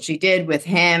household she did with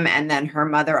him, and then her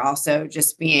mother also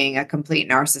just being a complete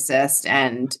narcissist.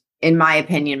 And in my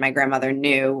opinion, my grandmother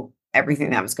knew everything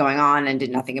that was going on and did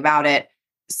nothing about it.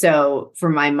 So for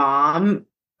my mom,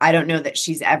 I don't know that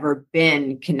she's ever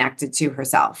been connected to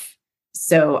herself.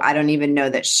 So I don't even know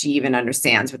that she even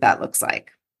understands what that looks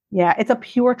like. Yeah, it's a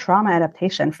pure trauma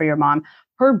adaptation for your mom.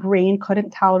 Her brain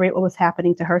couldn't tolerate what was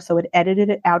happening to her, so it edited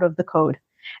it out of the code.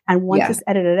 And once it's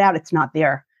edited out, it's not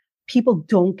there. People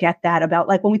don't get that about,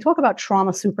 like, when we talk about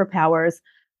trauma superpowers,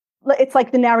 it's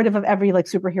like the narrative of every like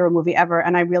superhero movie ever.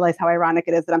 And I realize how ironic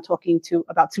it is that I'm talking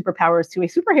about superpowers to a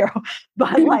superhero,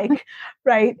 but like,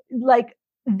 right. Like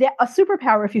a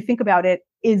superpower, if you think about it,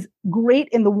 is great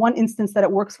in the one instance that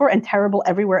it works for and terrible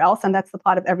everywhere else. And that's the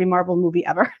plot of every Marvel movie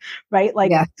ever, right?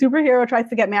 Like superhero tries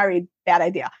to get married, bad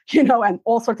idea, and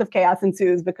all sorts of chaos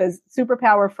ensues because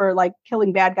superpower for like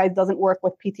killing bad guys doesn't work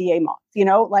with PTA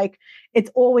moms, like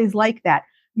it's always like that.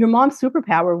 Your mom's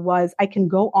superpower was, I can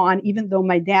go on, even though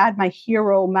my dad, my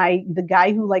hero, the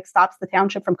guy who like stops the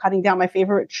township from cutting down my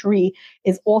favorite tree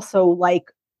is also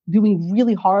like doing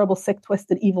really horrible, sick,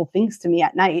 twisted, evil things to me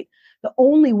at night. The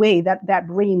only way that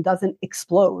brain doesn't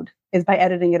explode is by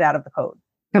editing it out of the code.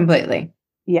 Completely.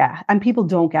 Yeah. And people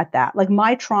don't get that. Like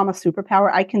my trauma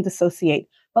superpower, I can dissociate,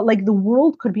 but like the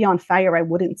world could be on fire. I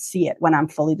wouldn't see it when I'm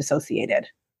fully dissociated.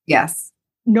 Yes.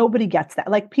 Nobody gets that.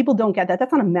 Like people don't get that.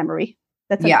 That's not a memory.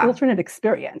 That's an alternate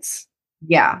experience.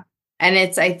 Yeah. And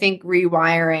it's, I think,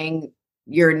 rewiring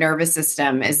your nervous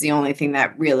system is the only thing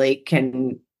that really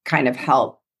can kind of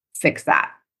help fix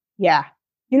that. Yeah.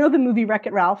 You know the movie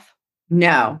Wreck-It Ralph?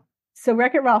 No. So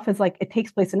Wreck-It Ralph is like, it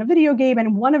takes place in a video game.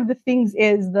 And one of the things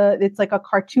is it's like a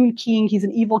cartoon king. He's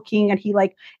an evil king and he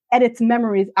like edits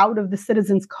memories out of the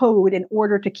citizens' code in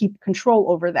order to keep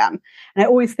control over them. And I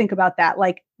always think about that.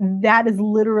 Like that is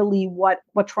literally what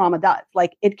trauma does.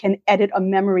 Like it can edit a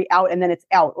memory out and then it's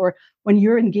out. Or when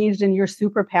you're engaged in your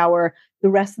superpower, the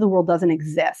rest of the world doesn't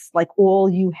exist. Like all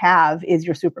you have is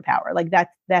your superpower. Like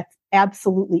that's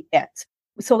absolutely it.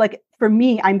 So like for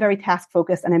me, I'm very task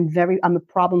focused and I'm a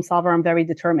problem solver. I'm very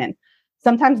determined.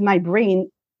 Sometimes my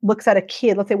brain looks at a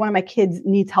kid, let's say one of my kids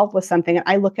needs help with something, and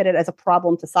I look at it as a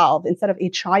problem to solve instead of a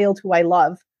child who I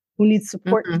love who needs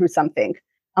support through something.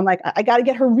 I'm like, I got to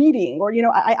get her reading, or,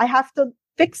 I have to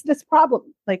fix this problem.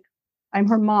 Like, I'm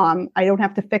her mom. I don't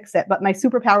have to fix it. But my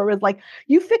superpower was like,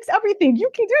 you fix everything. You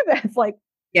can do this. Like,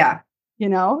 yeah,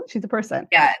 she's a person.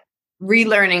 Yeah.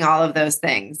 Relearning all of those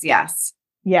things. Yes.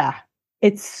 Yeah.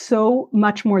 It's so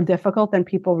much more difficult than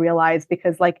people realize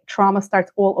because like trauma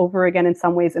starts all over again in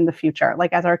some ways in the future.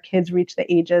 Like as our kids reach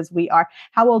the ages we are.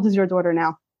 How old is your daughter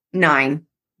now? 9.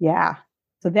 Yeah.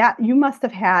 So that you must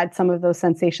have had some of those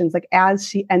sensations, like as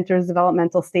she enters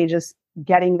developmental stages,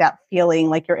 getting that feeling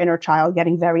like your inner child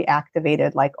getting very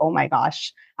activated. Like, oh my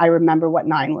gosh, I remember what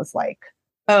 9 was like.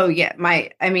 Oh yeah.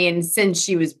 Since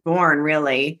she was born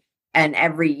really, and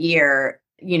every year,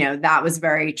 that was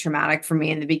very traumatic for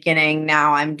me in the beginning.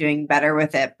 Now I'm doing better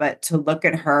with it, but to look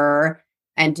at her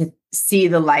and to see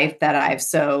the life that I've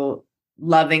so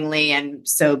lovingly and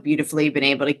so beautifully been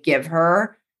able to give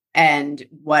her, and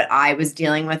what I was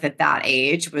dealing with at that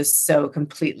age was so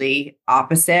completely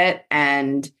opposite.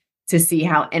 And to see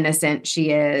how innocent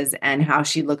she is and how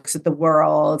she looks at the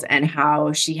world and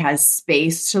how she has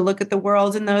space to look at the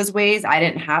world in those ways. I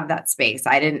didn't have that space.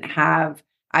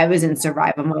 I was in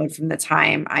survival mode from the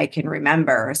time I can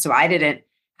remember. So I didn't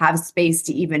have space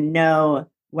to even know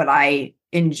what I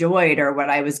enjoyed or what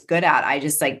I was good at. I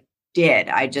just did.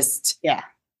 I just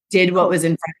did what was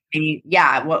in front of me.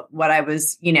 Yeah. What I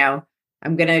was,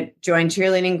 I'm going to join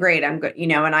cheerleading. Great. I'm good.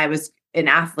 And I was an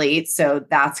athlete. So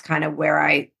that's kind of where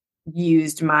I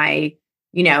used my,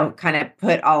 kind of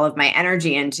put all of my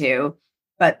energy into.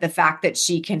 But the fact that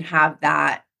she can have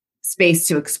that space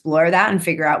to explore that and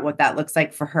figure out what that looks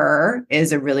like for her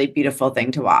is a really beautiful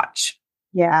thing to watch.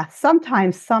 Yeah.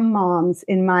 Sometimes some moms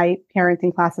in my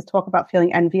parenting classes talk about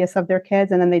feeling envious of their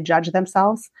kids and then they judge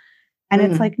themselves. And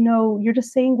it's like, no, you're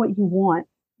just saying what you want.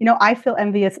 I feel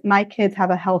envious. My kids have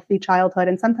a healthy childhood.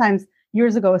 And sometimes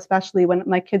years ago, especially when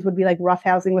my kids would be like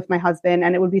roughhousing with my husband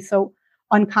and it would be so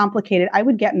uncomplicated, I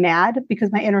would get mad because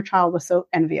my inner child was so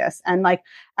envious. And like,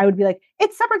 I would be like,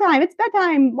 it's supper time, it's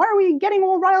bedtime. Why are we getting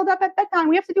all riled up at bedtime?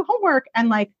 We have to do homework. And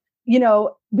like,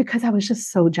 because I was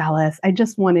just so jealous. I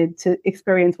just wanted to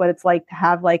experience what it's like to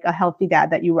have like a healthy dad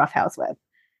that you roughhouse with.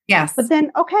 Yes. But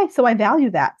then, okay, so I value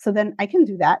that. So then I can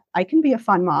do that. I can be a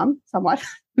fun mom somewhat.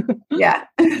 Yeah.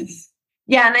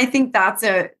 Yeah. And I think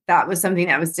that was something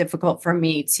that was difficult for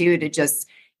me too, to just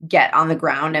get on the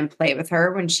ground and play with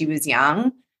her when she was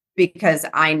young, because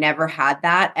I never had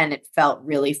that and it felt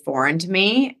really foreign to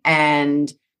me.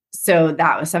 And so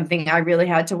that was something I really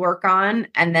had to work on.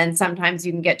 And then sometimes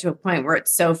you can get to a point where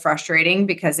it's so frustrating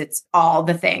because it's all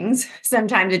the things.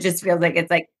 Sometimes it just feels like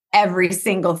it's like every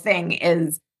single thing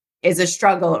is a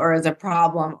struggle or is a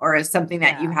problem or is something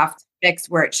that you have to fix,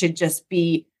 where it should just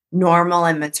be normal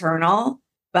and maternal,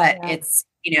 but it's,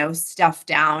 stuffed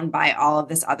down by all of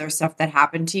this other stuff that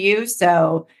happened to you.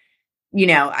 So,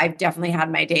 I've definitely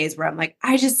had my days where I'm like,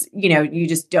 I just, you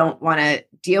just don't want to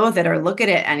deal with it or look at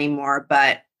it anymore.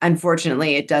 But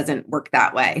unfortunately, it doesn't work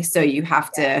that way. So you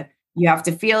have to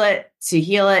feel it to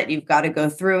heal it. You've got to go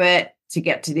through it to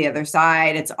get to the other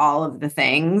side. It's all of the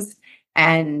things.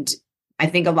 And I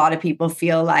think a lot of people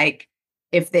feel like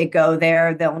if they go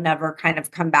there, they'll never kind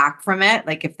of come back from it.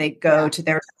 Like if they go to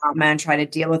their trauma and try to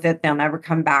deal with it, they'll never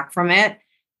come back from it.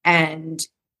 And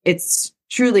it's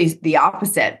truly the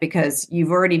opposite, because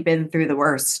you've already been through the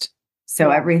worst. So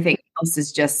everything else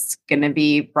is just going to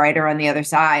be brighter on the other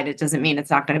side. It doesn't mean it's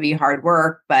not going to be hard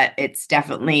work, but it's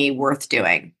definitely worth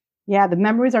doing. Yeah, the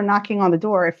memories are knocking on the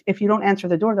door. If you don't answer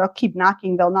the door, they'll keep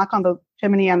knocking. They'll knock on the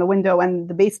chimney and the window and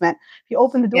the basement. If you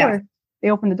open the door,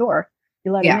 they open the door.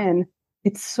 You let them in.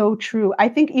 It's so true. I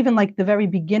think even like the very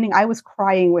beginning, I was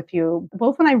crying with you,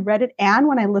 both when I read it and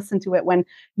when I listened to it, when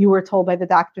you were told by the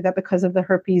doctor that because of the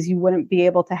herpes, you wouldn't be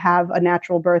able to have a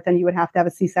natural birth and you would have to have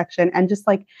a C-section. And just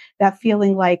like that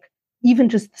feeling like even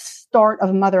just the start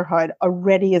of motherhood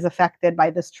already is affected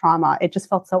by this trauma. It just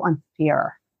felt so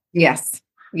unfair. Yes,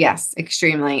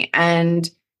 extremely. And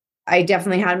I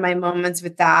definitely had my moments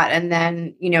with that. And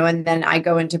then, and then I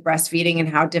go into breastfeeding and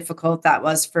how difficult that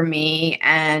was for me.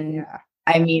 And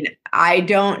I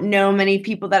don't know many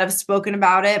people that have spoken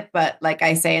about it, but like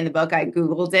I say in the book, I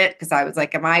Googled it because I was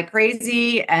like, am I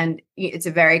crazy? And it's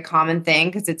a very common thing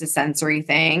because it's a sensory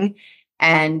thing.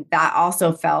 And that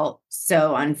also felt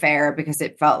so unfair because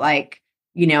it felt like,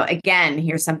 again,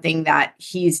 here's something that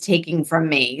he's taking from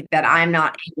me that I'm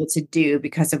not able to do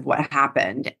because of what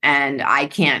happened. And I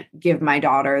can't give my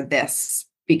daughter this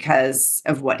because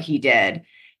of what he did.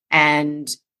 And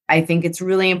I think it's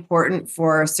really important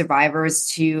for survivors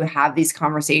to have these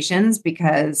conversations,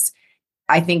 because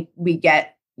I think we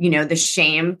get, the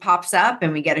shame pops up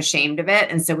and we get ashamed of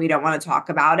it. And so we don't want to talk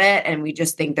about it. And we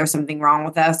just think there's something wrong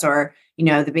with us, or,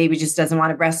 the baby just doesn't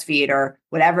want to breastfeed or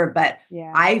whatever. But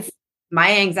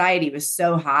my anxiety was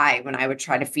so high when I would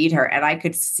try to feed her, and I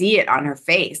could see it on her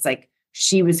face. Like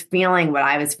she was feeling what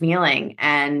I was feeling,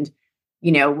 and,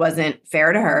 wasn't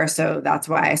fair to her. So that's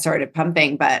why I started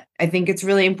pumping. But I think it's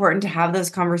really important to have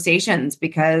those conversations,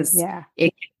 because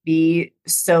it can be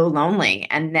so lonely.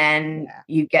 And then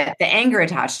you get the anger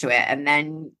attached to it, and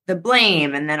then the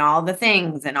blame, and then all the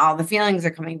things and all the feelings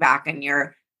are coming back, and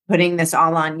you're putting this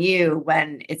all on you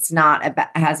when it's not it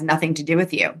has nothing to do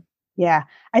with you. Yeah,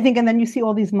 I think, and then you see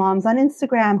all these moms on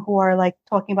Instagram who are like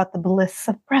talking about the bliss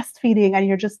of breastfeeding, and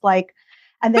you're just like,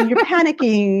 and then you're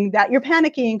panicking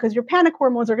because your panic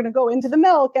hormones are going to go into the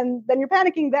milk, and then you're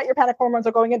panicking that your panic hormones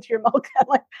are going into your milk. And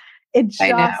like,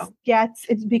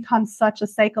 it becomes such a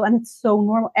cycle, and it's so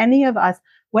normal. Any of us,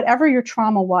 whatever your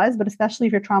trauma was, but especially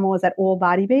if your trauma was at all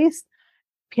body based,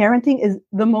 parenting is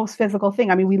the most physical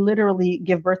thing. I mean, we literally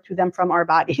give birth to them from our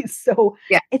bodies. So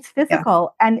it's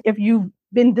physical. Yeah. And if you've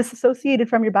been disassociated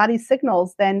from your body's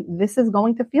signals, then this is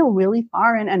going to feel really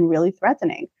foreign and really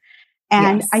threatening.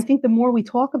 And I think the more we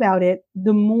talk about it,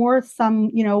 the more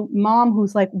some, mom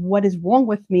who's like, what is wrong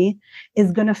with me,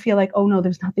 is going to feel like, oh no,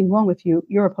 there's nothing wrong with you.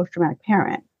 You're a post-traumatic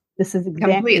parent. This is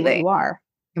exactly what you are.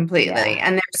 Completely. Yeah.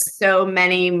 And there's so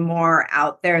many more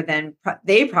out there than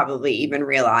they probably even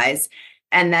realize.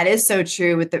 And that is so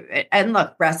true and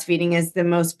look, breastfeeding is the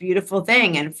most beautiful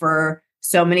thing. And for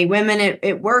so many women,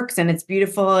 it works and it's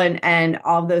beautiful and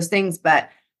all those things. But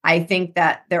I think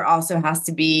that there also has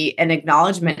to be an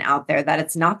acknowledgement out there that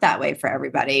it's not that way for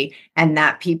everybody, and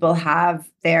that people have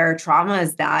their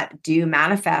traumas that do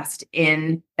manifest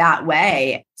in that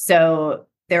way. So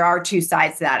there are two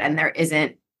sides to that.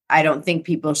 And I don't think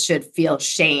people should feel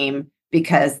shame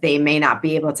because they may not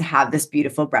be able to have this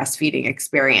beautiful breastfeeding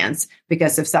experience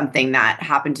because of something that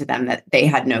happened to them that they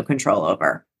had no control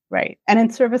over. Right. And in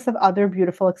service of other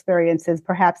beautiful experiences,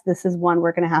 perhaps this is one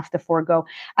we're going to have to forego.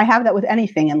 I have that with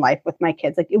anything in life with my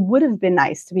kids. Like, it would have been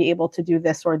nice to be able to do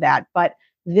this or that, but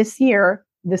this year,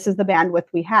 this is the bandwidth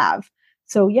we have.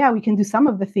 So we can do some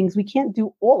of the things. We can't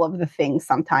do all of the things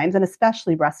sometimes, and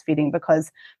especially breastfeeding, because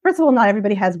first of all, not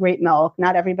everybody has great milk.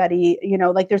 Not everybody,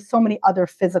 there's so many other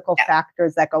physical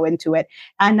factors that go into it,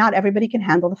 and not everybody can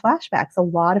handle the flashbacks. A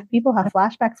lot of people have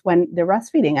flashbacks when they're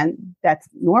breastfeeding, and that's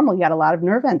normal. You got a lot of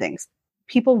nerve endings.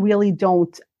 People really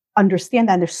don't understand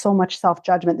that. And there's so much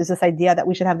self-judgment. There's this idea that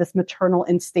we should have this maternal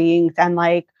instinct, and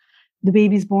like the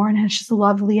baby's born and it's just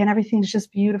lovely and everything's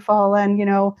just beautiful. And,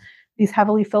 these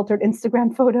heavily filtered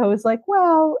Instagram photos, like,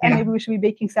 and maybe we should be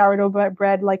baking sourdough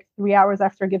bread like 3 hours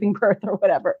after giving birth or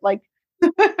whatever. Like,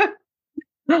 a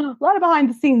lot of behind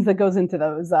the scenes that goes into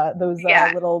those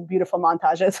little beautiful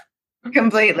montages.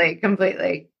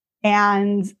 Completely.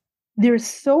 And there's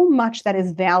so much that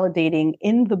is validating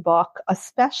in the book,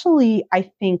 especially,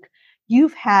 I think,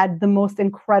 you've had the most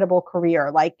incredible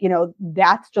career. Like,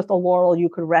 that's just a laurel you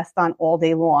could rest on all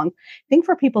day long. I think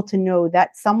for people to know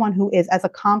that someone who is as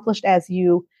accomplished as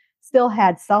you still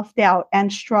had self-doubt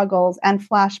and struggles and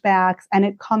flashbacks, and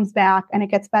it comes back and it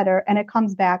gets better and it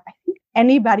comes back. I think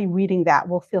anybody reading that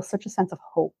will feel such a sense of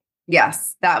hope.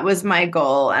 Yes, that was my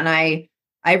goal. And I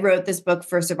wrote this book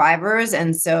for survivors.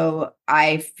 And so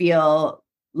I feel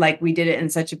like we did it in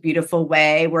such a beautiful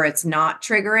way where it's not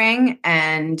triggering,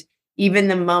 and even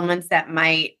the moments that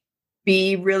might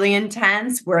be really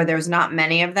intense, where there's not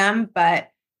many of them, but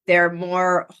they're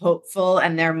more hopeful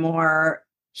and they're more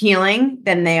healing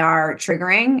than they are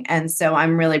triggering. And so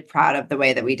I'm really proud of the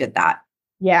way that we did that.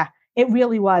 Yeah, it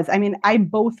really was. I mean, I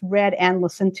both read and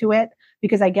listened to it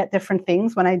because I get different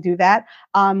things when I do that,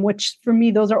 which for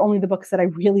me, those are only the books that I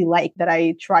really like, that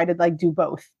I try to do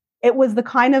both. It was the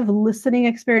kind of listening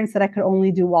experience that I could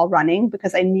only do while running,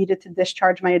 because I needed to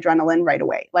discharge my adrenaline right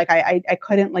away. Like I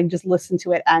couldn't just listen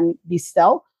to it and be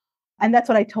still. And that's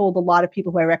what I told a lot of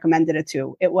people who I recommended it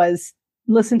to. It was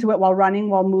listen to it while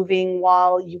running, while moving,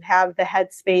 while you have the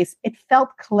headspace. It felt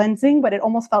cleansing, but it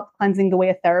almost felt cleansing the way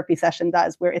a therapy session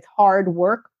does, where it's hard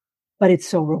work, but it's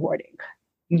so rewarding.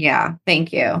 Yeah.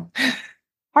 Thank you.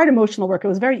 Hard emotional work. It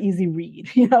was a very easy read,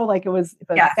 it was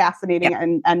fascinating. Yeah.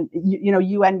 And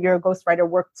you and your ghostwriter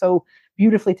worked so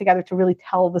beautifully together to really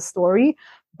tell the story.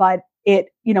 But it,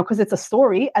 because it's a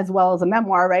story as well as a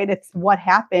memoir, right? It's what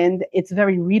happened. It's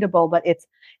very readable, but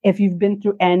if you've been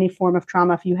through any form of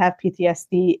trauma, if you have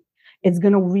PTSD, it's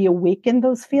going to reawaken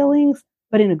those feelings,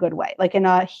 but in a good way, like in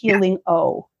a healing,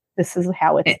 this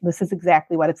is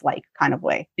exactly what it's like kind of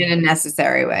way. In a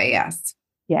necessary way. Yes.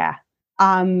 Yeah.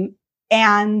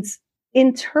 And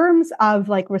In terms of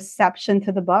like reception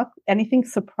to the book, anything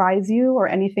surprise you or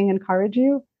anything encourage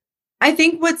you? I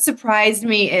think what surprised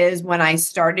me is when I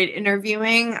started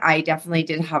interviewing, I definitely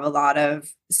did have a lot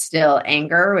of still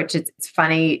anger, which is it's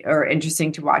funny or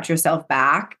interesting to watch yourself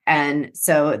back. And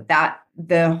so that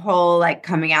the whole like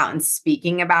coming out and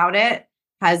speaking about it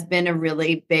has been a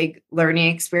really big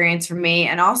learning experience for me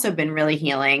and also been really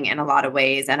healing in a lot of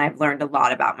ways. And I've learned a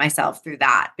lot about myself through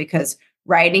that because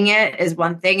writing it is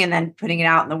one thing and then putting it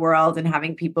out in the world and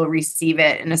having people receive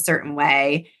it in a certain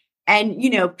way and,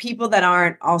 people that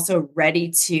aren't also ready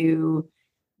to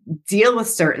deal with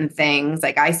certain things.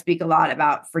 Like I speak a lot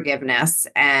about forgiveness,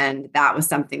 and that was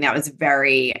something that was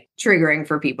very triggering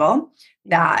for people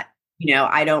that,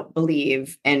 I don't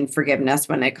believe in forgiveness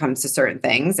when it comes to certain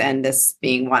things, and this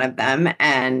being one of them.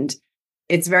 And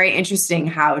it's very interesting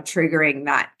how triggering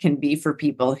that can be for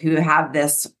people who have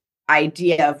this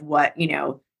idea of what,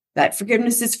 that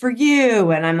forgiveness is for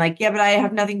you. And I'm like, yeah, but I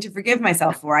have nothing to forgive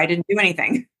myself for. I didn't do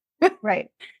anything. Right.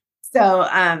 So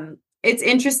it's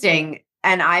interesting.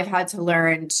 And I've had to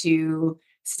learn to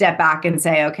step back and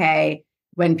say, okay,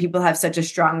 when people have such a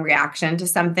strong reaction to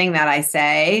something that I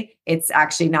say, it's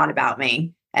actually not about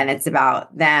me. And it's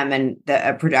about them and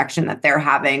the projection that they're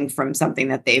having from something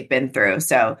that they've been through.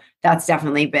 So that's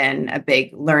definitely been a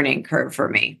big learning curve for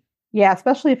me. Yeah,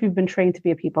 especially if you've been trained to be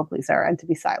a people pleaser and to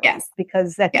be silent, Yes.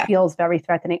 because that feels very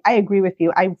threatening. I agree with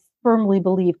you. I firmly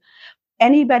believe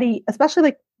anybody, especially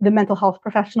like the mental health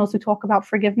professionals who talk about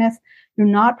forgiveness, you're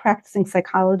not practicing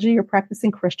psychology, you're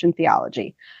practicing Christian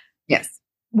theology. Yes.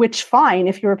 Which fine,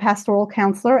 if you're a pastoral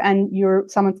counselor and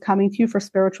someone's coming to you for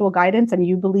spiritual guidance and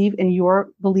you believe in your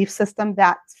belief system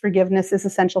that forgiveness is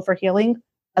essential for healing,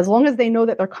 as long as they know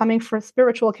that they're coming for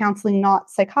spiritual counseling, not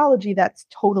psychology, that's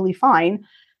totally fine.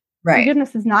 Right.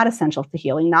 Forgiveness is not essential to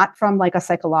healing, not from like a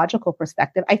psychological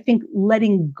perspective. I think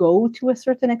letting go to a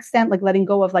certain extent, like letting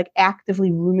go of like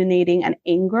actively ruminating and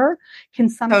anger can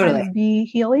sometimes be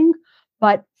healing,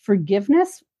 but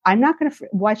forgiveness, I'm not going to,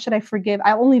 why should I forgive?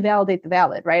 I only validate the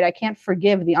valid, right? I can't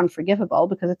forgive the unforgivable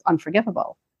because it's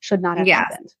unforgivable. Should not have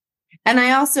happened. And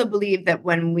I also believe that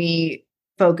when we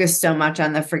focus so much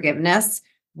on the forgiveness,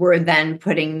 we're then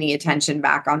putting the attention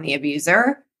back on the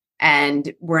abuser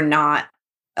and we're not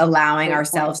allowing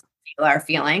ourselves to feel our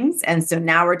feelings. And so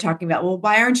now we're talking about, well,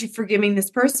 why aren't you forgiving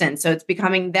this person? So it's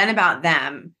becoming then about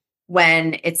them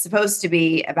when it's supposed to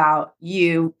be about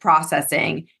you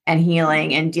processing and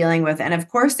healing and dealing with. And of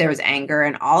course, there's anger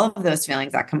and all of those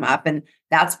feelings that come up. And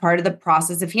that's part of the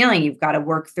process of healing. You've got to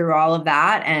work through all of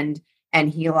that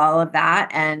and heal all of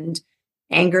that. And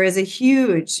anger is a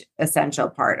huge essential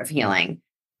part of healing.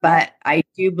 But I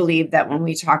do believe that when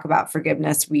we talk about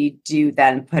forgiveness, we do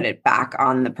then put it back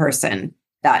on the person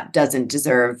that doesn't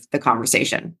deserve the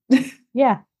conversation.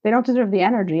 Yeah, they don't deserve the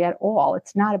energy at all.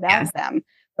 It's not about them,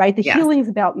 right? The healing's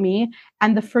about me.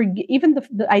 And even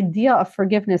the idea of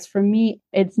forgiveness, for me,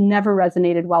 it's never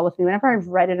resonated well with me. Whenever I've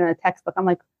read it in a textbook, I'm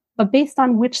like, but based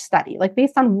on which study? Like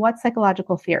based on what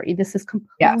psychological theory? This is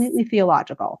completely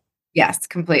theological. Yes,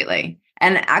 completely.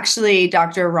 And actually,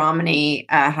 Dr. Romney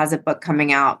has a book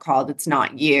coming out called It's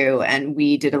Not You. And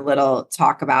we did a little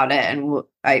talk about it. And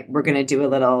we're going to do a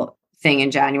little thing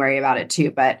in January about it too.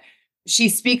 But she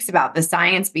speaks about the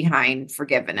science behind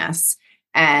forgiveness.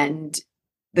 And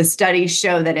the studies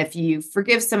show that if you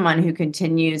forgive someone who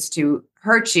continues to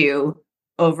hurt you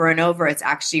over and over, it's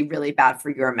actually really bad for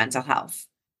your mental health.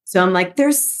 So I'm like,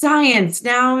 there's science.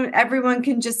 Now everyone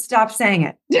can just stop saying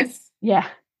it. Yeah.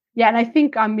 Yeah. And I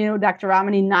think, Dr.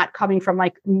 Ramani not coming from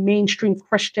like mainstream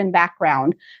Christian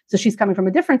background. So she's coming from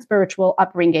a different spiritual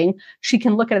upbringing. She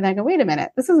can look at it and go, wait a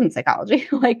minute, this isn't psychology.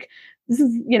 Like this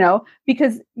is,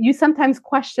 because you sometimes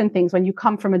question things when you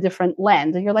come from a different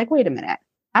lens and you're like, wait a minute,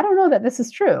 I don't know that this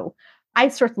is true. I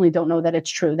certainly don't know that it's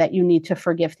true that you need to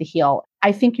forgive to heal.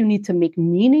 I think you need to make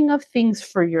meaning of things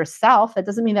for yourself. That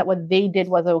doesn't mean that what they did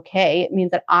was okay. It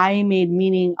means that I made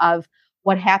meaning of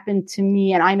what happened to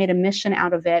me and I made a mission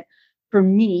out of it for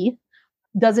me.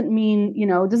 Doesn't mean you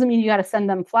got to send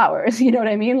them flowers. You know what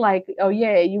I mean? Like, oh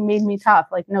yeah, you made me tough.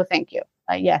 Like, no, thank you.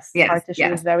 Yes, scar tissue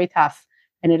is very tough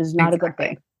and it is not a good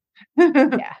thing.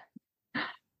 Yeah.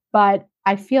 But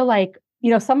I feel like,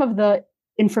 some of the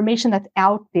information that's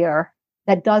out there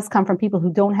that does come from people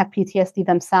who don't have PTSD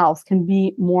themselves can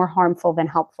be more harmful than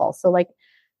helpful. So like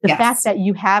the fact that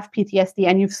you have PTSD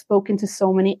and you've spoken to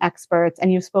so many experts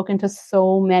and you've spoken to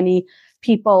so many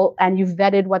people and you've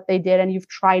vetted what they did and you've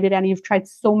tried it and you've tried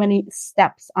so many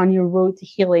steps on your road to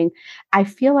healing. I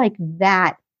feel like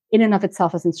that in and of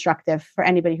itself is instructive for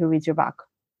anybody who reads your book.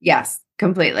 Yes,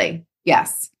 completely.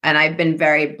 Yes. And I've been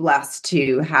very blessed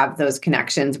to have those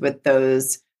connections with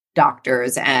those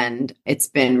doctors. And it's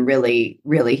been really,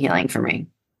 really healing for me.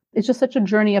 It's just such a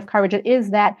journey of courage. It is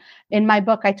that in my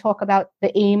book, I talk about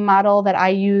the AIM model that I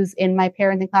use in my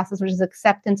parenting classes, which is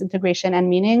acceptance, integration, and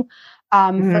meaning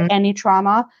for any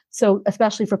trauma. So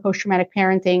especially for post-traumatic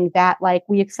parenting, that like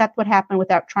we accept what happened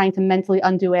without trying to mentally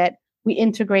undo it. We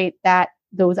integrate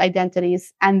those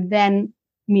identities, and then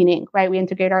meaning, right? We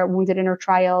integrate our wounded inner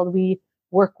child. We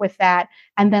work with that.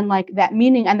 And then like that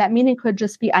meaning, and that meaning could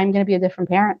just be, I'm going to be a different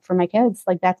parent for my kids.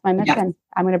 Like that's my mission. Yes.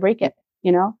 I'm going to break it,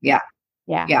 Yeah.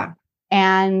 Yeah. Yeah.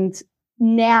 And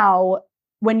now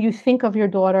when you think of your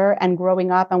daughter and growing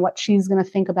up and what she's going to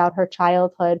think about her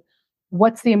childhood,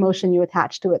 what's the emotion you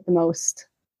attach to it the most?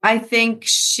 I think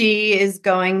she is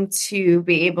going to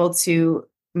be able to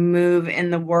move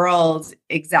in the world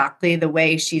exactly the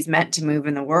way she's meant to move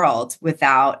in the world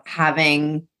without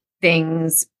having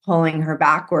things pulling her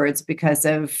backwards because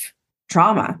of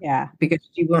trauma. Yeah. Because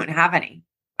she won't have any.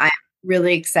 I'm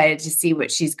really excited to see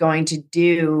what she's going to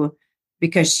do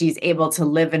because she's able to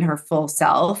live in her full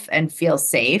self and feel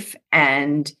safe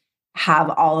and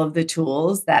have all of the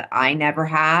tools that I never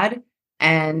had.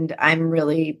 And I'm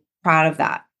really proud of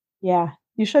that. Yeah,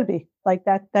 you should be. Like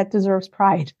that deserves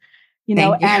pride,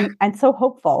 and so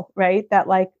hopeful, right? That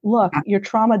like, look, your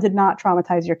trauma did not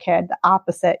traumatize your kid. The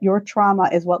opposite. Your trauma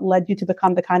is what led you to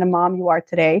become the kind of mom you are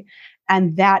today.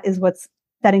 And that is what's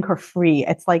setting her free.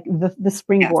 It's like the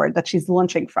springboard that she's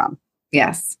launching from.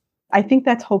 Yes. I think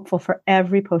that's hopeful for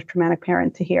every post-traumatic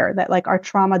parent to hear that like our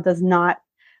trauma does not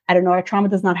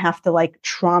have to like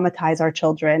traumatize our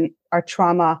children. Our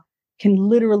trauma can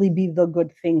literally be the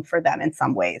good thing for them in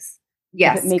some ways.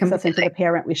 Yes. If it makes us into the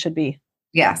parent we should be.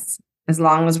 Yes. As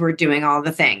long as we're doing all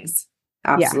the things.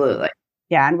 Absolutely.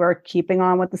 Yeah. And we're keeping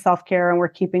on with the self-care and we're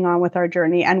keeping on with our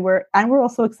journey. And we're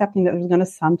also accepting that there's going to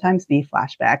sometimes be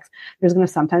flashbacks. There's going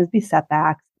to sometimes be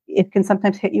setbacks. It can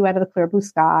sometimes hit you out of the clear blue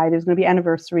sky. There's going to be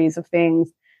anniversaries of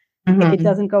things. It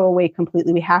doesn't go away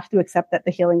completely. We have to accept that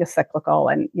the healing is cyclical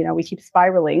and, we keep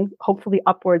spiraling, hopefully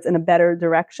upwards in a better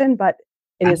direction, but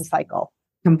it is a cycle.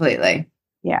 Completely.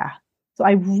 Yeah. So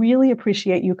I really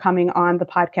appreciate you coming on the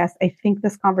podcast. I think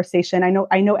this conversation,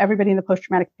 I know everybody in the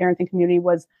post-traumatic parenting community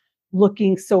was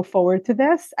looking so forward to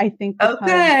this. I think because,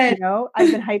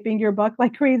 I've been hyping your book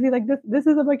like crazy. Like this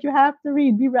is a book you have to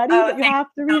read. Be ready, but you have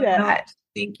to read it.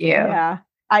 Thank you. Yeah.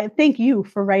 I thank you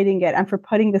for writing it and for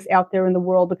putting this out there in the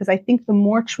world, because I think the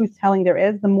more truth telling there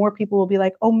is, the more people will be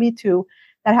like, oh, me too.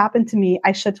 That happened to me.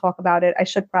 I should talk about it. I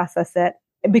should process it,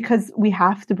 because we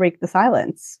have to break the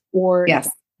silence, or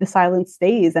the silence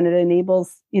stays, and it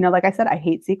enables, like I said, I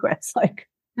hate secrets. Like,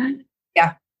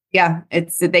 yeah.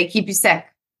 They keep you sick.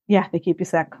 Yeah. They keep you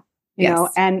sick, you know,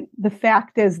 and the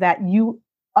fact is that you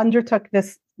undertook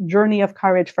this journey of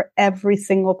courage for every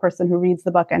single person who reads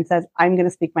the book and says, I'm going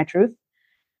to speak my truth.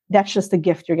 That's just a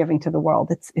gift you're giving to the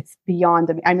world. It's beyond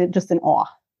me. I'm just in awe.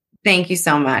 Thank you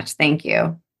so much. Thank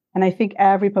you. And I think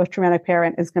every post-traumatic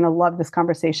parent is going to love this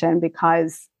conversation,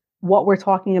 because what we're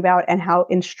talking about and how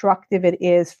instructive it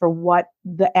is for what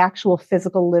the actual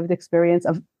physical lived experience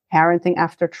of parenting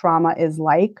after trauma is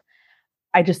like.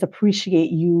 I just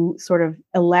appreciate you sort of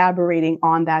elaborating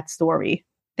on that story.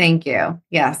 Thank you.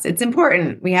 Yes, it's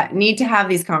important. We need to have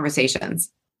these conversations.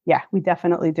 Yeah, we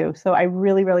definitely do. So I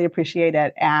really, really appreciate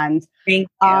it. And thank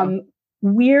you.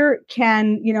 Where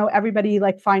can, everybody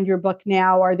like find your book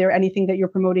now? Are there anything that you're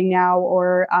promoting now,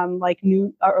 or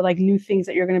new things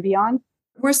that you're going to be on?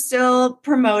 We're still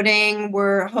promoting.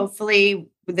 Hopefully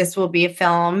this will be a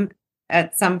film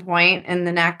at some point in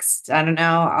the next, I don't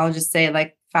know, I'll just say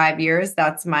like 5 years.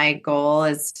 That's my goal,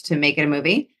 is to make it a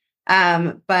movie.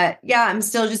 But yeah, I'm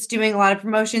still just doing a lot of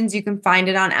promotions. You can find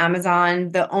it on Amazon.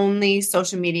 The only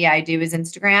social media I do is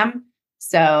Instagram.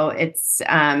 So it's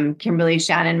Kimberly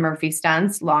Shannon Murphy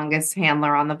Stunts, longest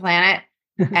handler on the planet.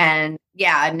 And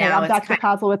yeah, now I'm Dr.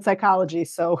 Kozlowitz psychology.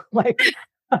 So like,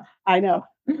 I know.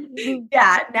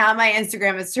 Yeah, now my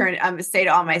Instagram is turned. Say to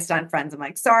all my stunt friends, I'm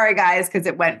like, sorry guys, because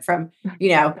it went from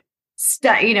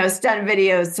stunt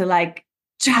videos to like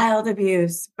child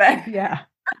abuse, but yeah.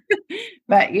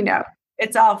 But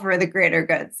it's all for the greater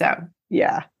good. So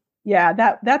yeah.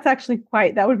 That's actually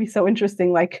that would be so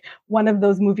interesting. Like one of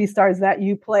those movie stars that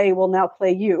you play will now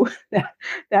play you.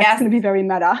 That's going to be very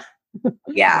meta.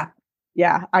 Yeah.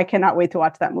 Yeah. I cannot wait to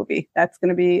watch that movie. I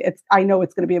know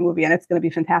it's going to be a movie, and it's going to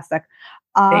be fantastic.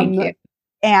 Thank you.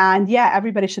 And yeah,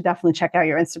 everybody should definitely check out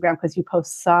your Instagram, because you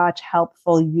post such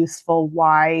helpful, useful,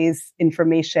 wise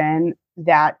information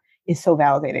that is so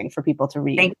validating for people to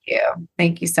read. Thank you.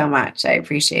 Thank you so much. I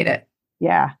appreciate it.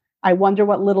 Yeah. I wonder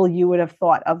what little you would have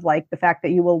thought of like the fact that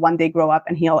you will one day grow up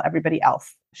and heal everybody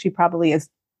else. She probably is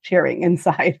cheering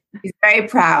inside. He's very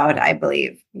proud, I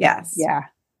believe. Yes. Yeah.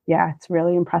 Yeah. It's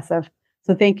really impressive.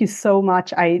 So thank you so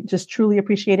much. I just truly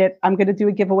appreciate it. I'm going to do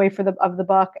a giveaway of the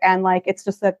book. And like, it's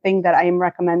just a thing that I am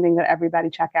recommending that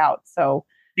everybody check out. So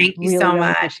thank you really, so really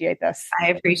much. Appreciate this. I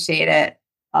appreciate it.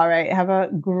 All right. Have a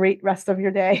great rest of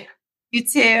your day. You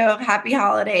too. Happy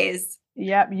holidays.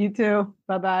 Yep. You too.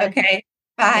 Bye-bye. Okay.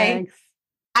 Bye. Thanks.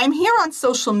 I'm here on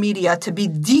social media to be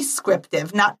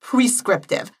descriptive, not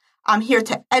prescriptive. I'm here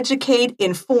to educate,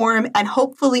 inform, and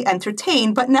hopefully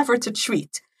entertain, but never to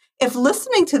treat. If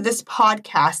listening to this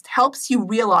podcast helps you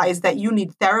realize that you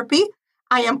need therapy,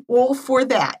 I am all for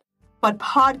that. But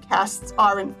podcasts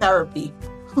aren't therapy.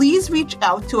 Please reach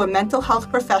out to a mental health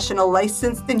professional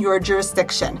licensed in your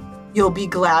jurisdiction. You'll be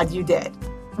glad you did.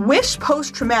 Wish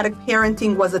Post-Traumatic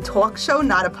Parenting was a talk show,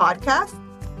 not a podcast?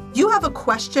 You have a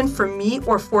question for me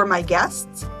or for my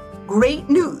guests? Great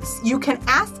news. You can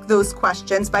ask those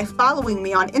questions by following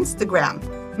me on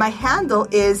Instagram. My handle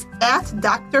is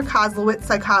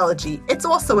 @DrKoslowitz It's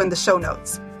also in the show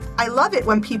notes. I love it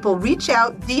when people reach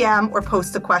out, DM, or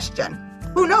post a question.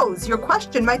 Who knows, your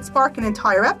question might spark an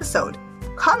entire episode.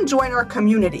 Come join our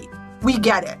community. We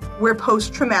get it. We're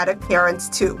post-traumatic parents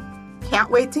too. Can't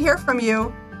wait to hear from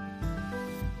you.